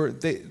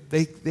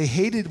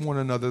hated one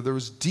another. There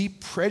was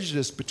deep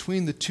prejudice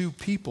between the two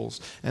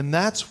peoples, and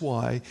that's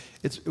why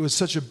it was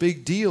such a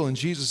big deal in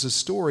Jesus'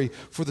 story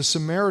for the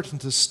Samaritan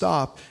to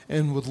stop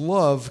and with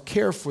love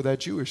care for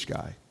that Jewish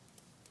guy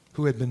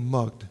who had been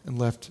mugged and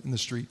left in the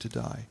street to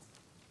die.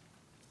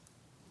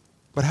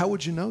 But how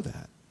would you know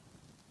that?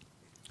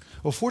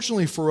 Well,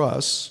 fortunately for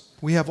us,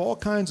 we have all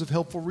kinds of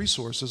helpful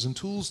resources and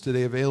tools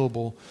today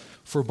available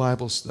for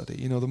Bible study.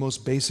 You know, the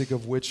most basic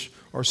of which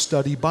are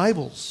study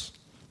Bibles.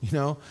 You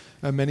know,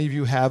 many of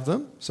you have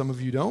them. Some of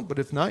you don't, but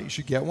if not, you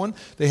should get one.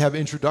 They have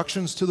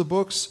introductions to the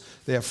books.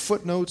 They have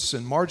footnotes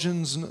and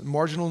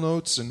marginal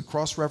notes and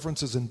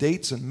cross-references and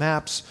dates and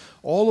maps.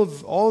 All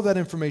of that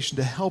information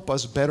to help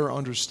us better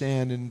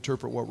understand and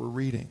interpret what we're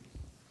reading.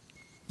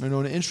 I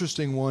know an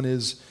interesting one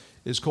is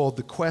called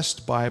the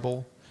Quest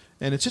Bible,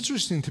 and it's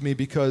interesting to me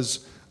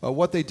because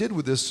what they did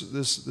with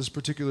this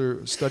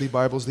particular study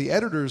Bible is the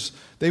editors,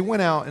 they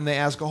went out and they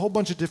asked a whole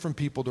bunch of different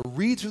people to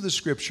read through the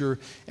Scripture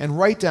and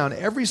write down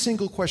every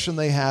single question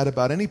they had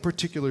about any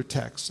particular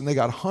text. And they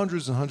got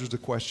hundreds and hundreds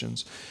of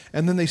questions.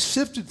 And then they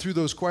sifted through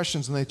those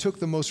questions and they took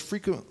the most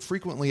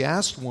frequently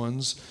asked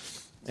ones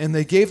And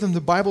they gave them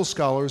to Bible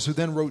scholars who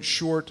then wrote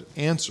short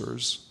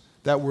answers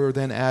that were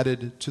then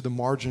added to the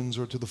margins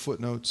or to the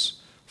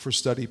footnotes for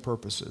study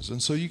purposes.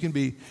 And so you can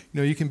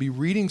be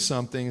reading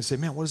something and say,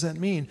 man, what does that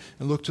mean?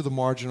 And look to the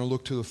margin or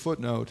look to the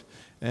footnote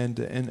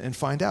and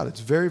find out. It's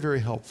very,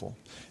 very helpful.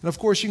 And of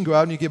course, you can go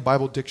out and you get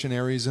Bible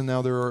dictionaries, and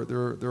now there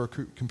are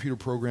computer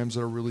programs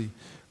that are really,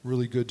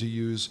 really good to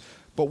use.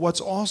 But what's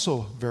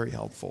also very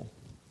helpful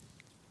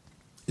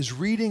is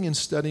reading and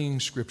studying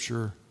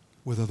Scripture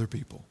with other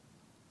people,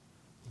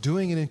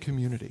 doing it in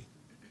community.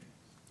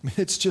 I mean,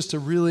 it's just a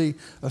really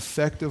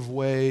effective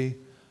way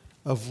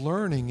of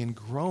learning and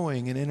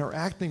growing and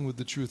interacting with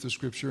the truth of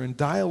Scripture and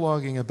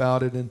dialoguing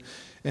about it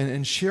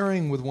and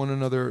sharing with one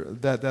another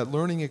that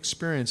learning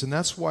experience. And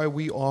that's why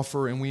we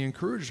offer and we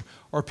encourage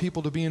our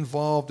people to be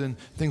involved in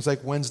things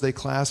like Wednesday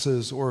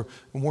classes, or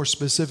more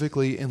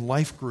specifically in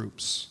life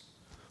groups,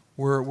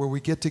 where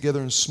we get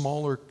together in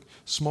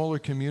smaller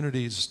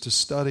communities to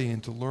study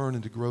and to learn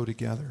and to grow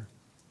together.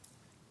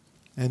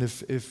 And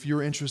if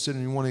you're interested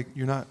and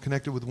you're not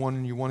connected with one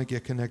and you want to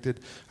get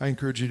connected, I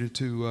encourage you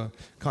to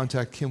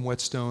contact Kim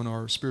Whetstone,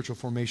 our spiritual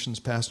formations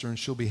pastor, and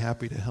she'll be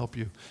happy to help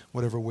you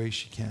whatever way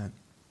she can.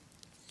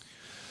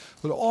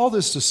 But all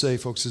this to say,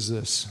 folks, is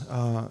this.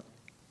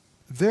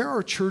 There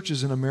are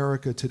churches in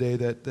America today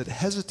that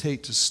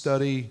hesitate to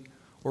study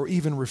or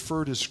even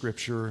refer to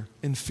Scripture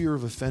in fear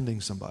of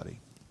offending somebody.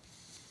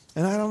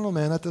 And I don't know,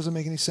 man, that doesn't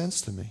make any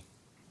sense to me.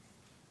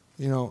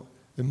 You know,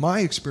 in my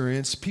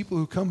experience, people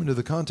who come into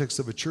the context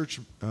of a church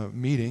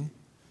meeting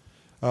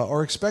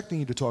are expecting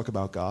you to talk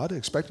about God,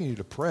 expecting you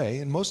to pray,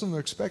 and most of them are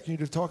expecting you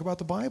to talk about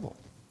the Bible.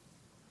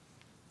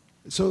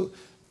 So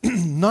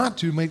not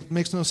to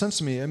makes no sense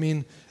to me. I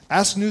mean,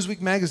 ask Newsweek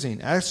magazine,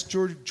 ask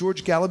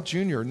George Gallup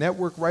Jr.,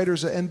 network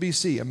writers at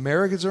NBC.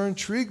 Americans are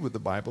intrigued with the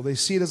Bible. They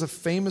see it as a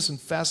famous and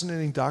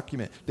fascinating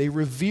document. They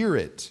revere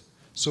it.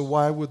 So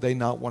why would they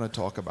not want to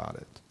talk about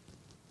it?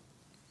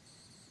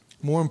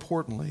 More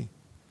importantly,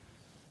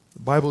 the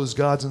Bible is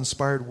God's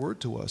inspired word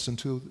to us and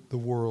to the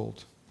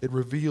world. It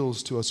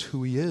reveals to us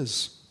who He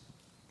is.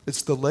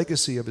 It's the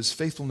legacy of His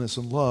faithfulness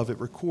and love. It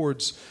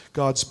records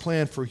God's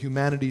plan for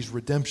humanity's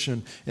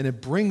redemption, and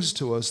it brings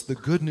to us the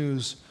good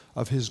news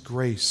of His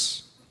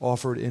grace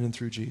offered in and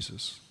through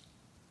Jesus.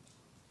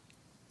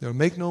 Now,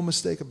 make no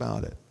mistake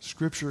about it.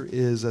 Scripture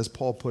is, as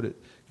Paul put it,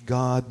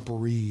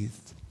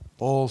 God-breathed.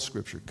 All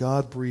Scripture,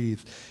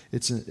 God-breathed.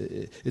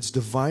 It's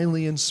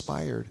divinely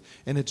inspired,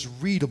 and it's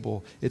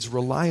readable, it's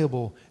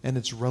reliable, and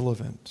it's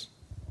relevant.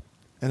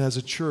 And as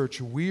a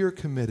church, we are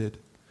committed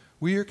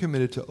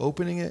to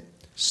opening it,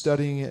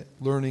 studying it,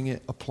 learning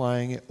it,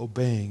 applying it,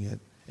 obeying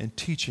it, and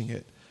teaching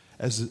it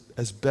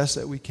as best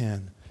that we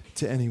can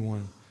to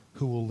anyone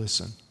who will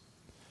listen.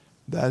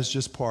 That is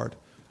just part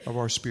of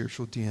our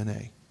spiritual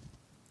DNA.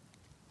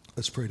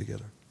 Let's pray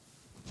together.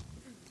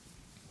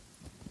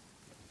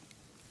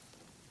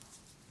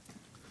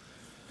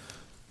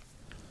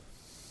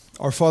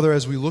 Our Father,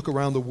 as we look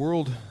around the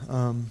world,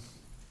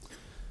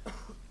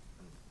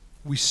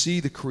 we see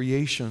the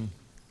creation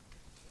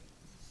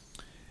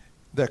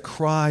that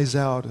cries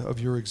out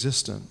of your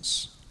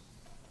existence,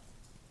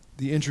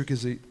 the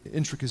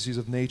intricacies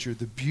of nature,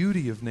 the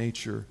beauty of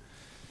nature,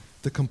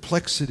 the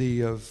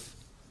complexity of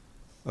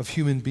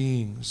human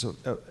beings,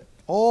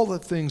 all the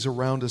things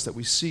around us that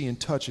we see and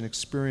touch and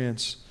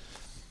experience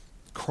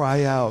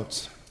cry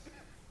out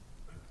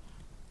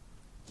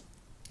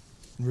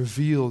and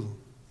reveal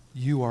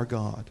You are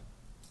God,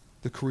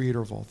 the creator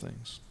of all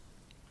things.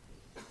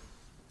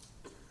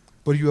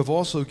 But you have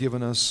also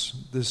given us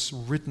this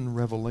written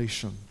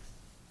revelation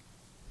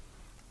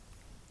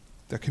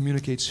that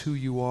communicates who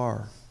you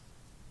are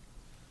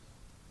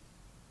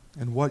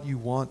and what you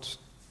want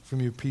from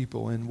your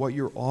people and what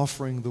you're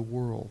offering the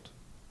world.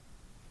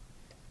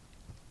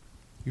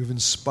 You've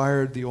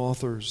inspired the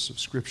authors of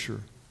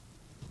Scripture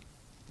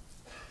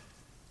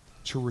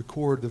to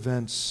record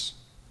events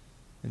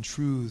and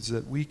truths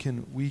that we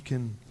can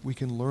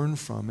learn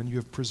from, and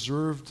you've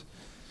preserved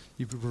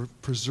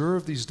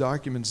these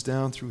documents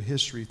down through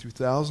history, through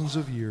thousands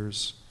of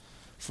years,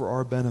 for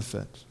our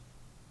benefit.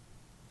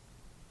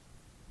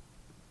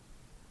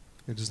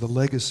 It is the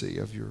legacy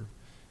of your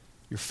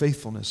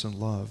faithfulness and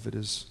love. It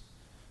is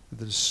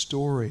the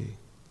story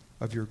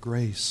of your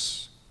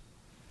grace.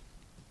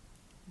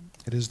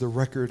 It is the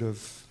record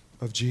of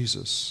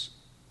Jesus,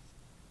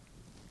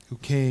 who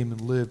came and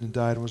lived and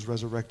died and was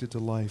resurrected to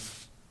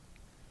life,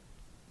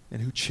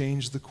 and who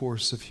changed the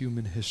course of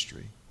human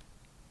history.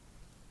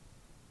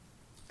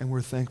 And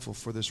we're thankful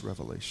for this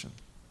revelation.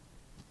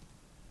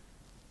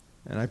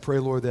 And I pray,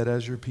 Lord, that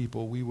as your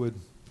people, we would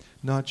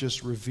not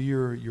just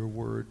revere your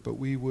word, but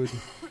we would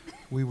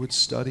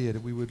study it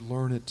and we would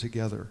learn it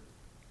together.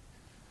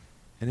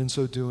 And in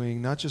so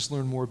doing, not just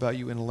learn more about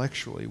you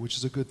intellectually, which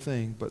is a good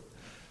thing, but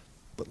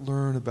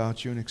learn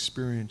about you and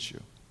experience you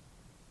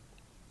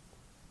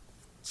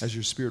as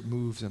your Spirit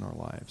moves in our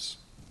lives.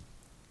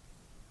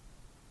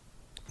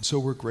 And so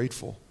we're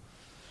grateful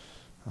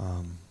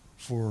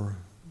for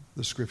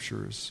the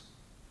Scriptures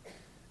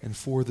and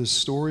for this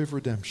story of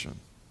redemption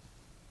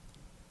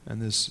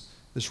and this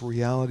this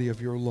reality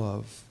of your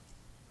love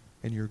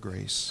and your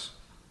grace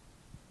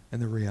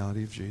and the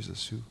reality of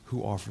Jesus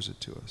who offers it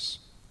to us.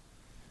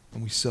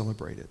 And we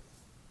celebrate it.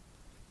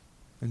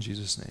 In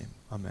Jesus' name,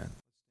 amen.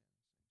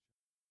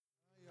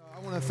 I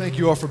want to thank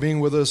you all for being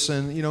with us.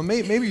 And,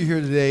 maybe you're here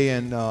today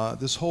and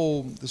this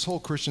whole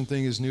Christian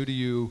thing is new to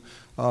you.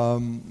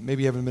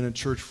 Maybe you haven't been in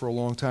church for a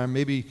long time.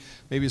 Maybe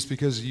it's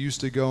because you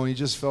used to go and you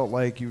just felt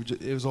like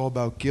it was all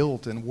about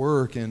guilt and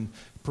work and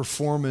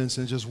performance,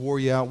 and it just wore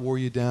you out, wore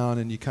you down,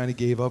 and you kind of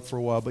gave up for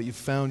a while, but you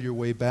found your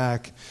way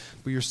back.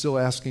 But you're still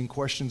asking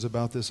questions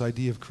about this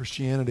idea of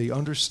Christianity.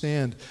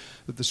 Understand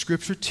that the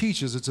Scripture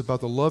teaches it's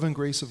about the love and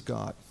grace of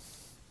God.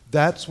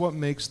 That's what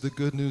makes the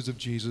good news of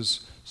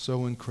Jesus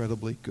so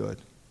incredibly good.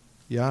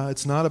 Yeah,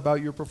 it's not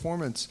about your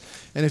performance.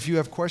 And if you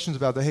have questions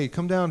about that, hey,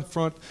 come down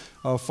front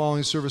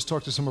following service,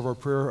 talk to some of our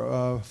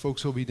prayer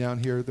folks who'll be down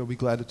here. They'll be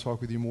glad to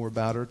talk with you more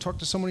about it. Or talk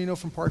to someone you know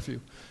from Parkview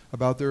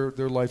about their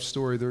life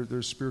story,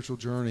 their spiritual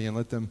journey, and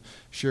let them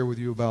share with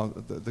you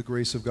about the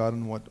grace of God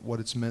and what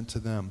it's meant to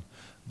them.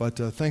 But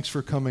thanks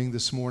for coming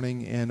this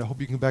morning, and I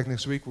hope you can come back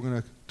next week. We're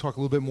going to talk a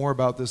little bit more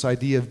about this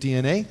idea of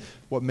DNA,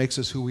 what makes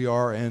us who we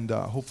are, and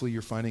hopefully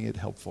you're finding it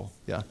helpful.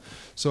 Yeah.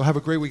 So have a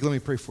great week. Let me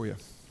pray for you.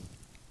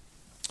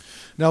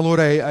 Now, Lord,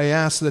 I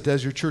ask that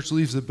as your church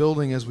leaves the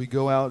building, as we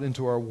go out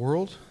into our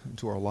world,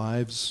 into our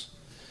lives,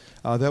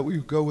 that we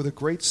go with a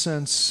great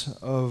sense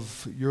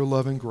of your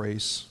love and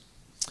grace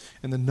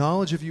and the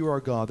knowledge of you, our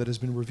God, that has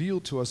been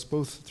revealed to us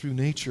both through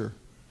nature,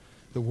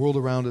 the world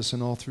around us,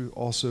 and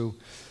also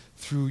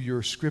through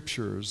your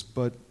scriptures,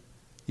 but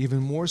even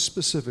more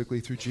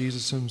specifically through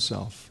Jesus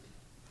himself,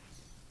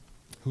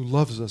 who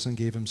loves us and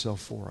gave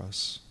himself for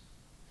us.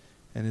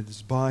 And it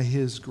is by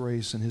his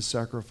grace and his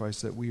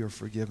sacrifice that we are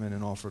forgiven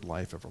and offered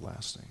life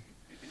everlasting.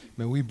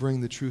 May we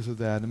bring the truth of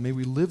that, and may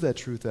we live that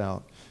truth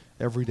out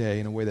every day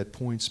in a way that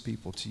points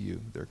people to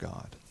you, their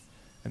God.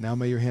 And now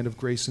may your hand of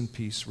grace and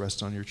peace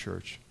rest on your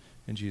church.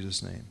 In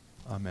Jesus' name,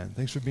 amen.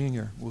 Thanks for being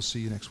here. We'll see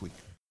you next week.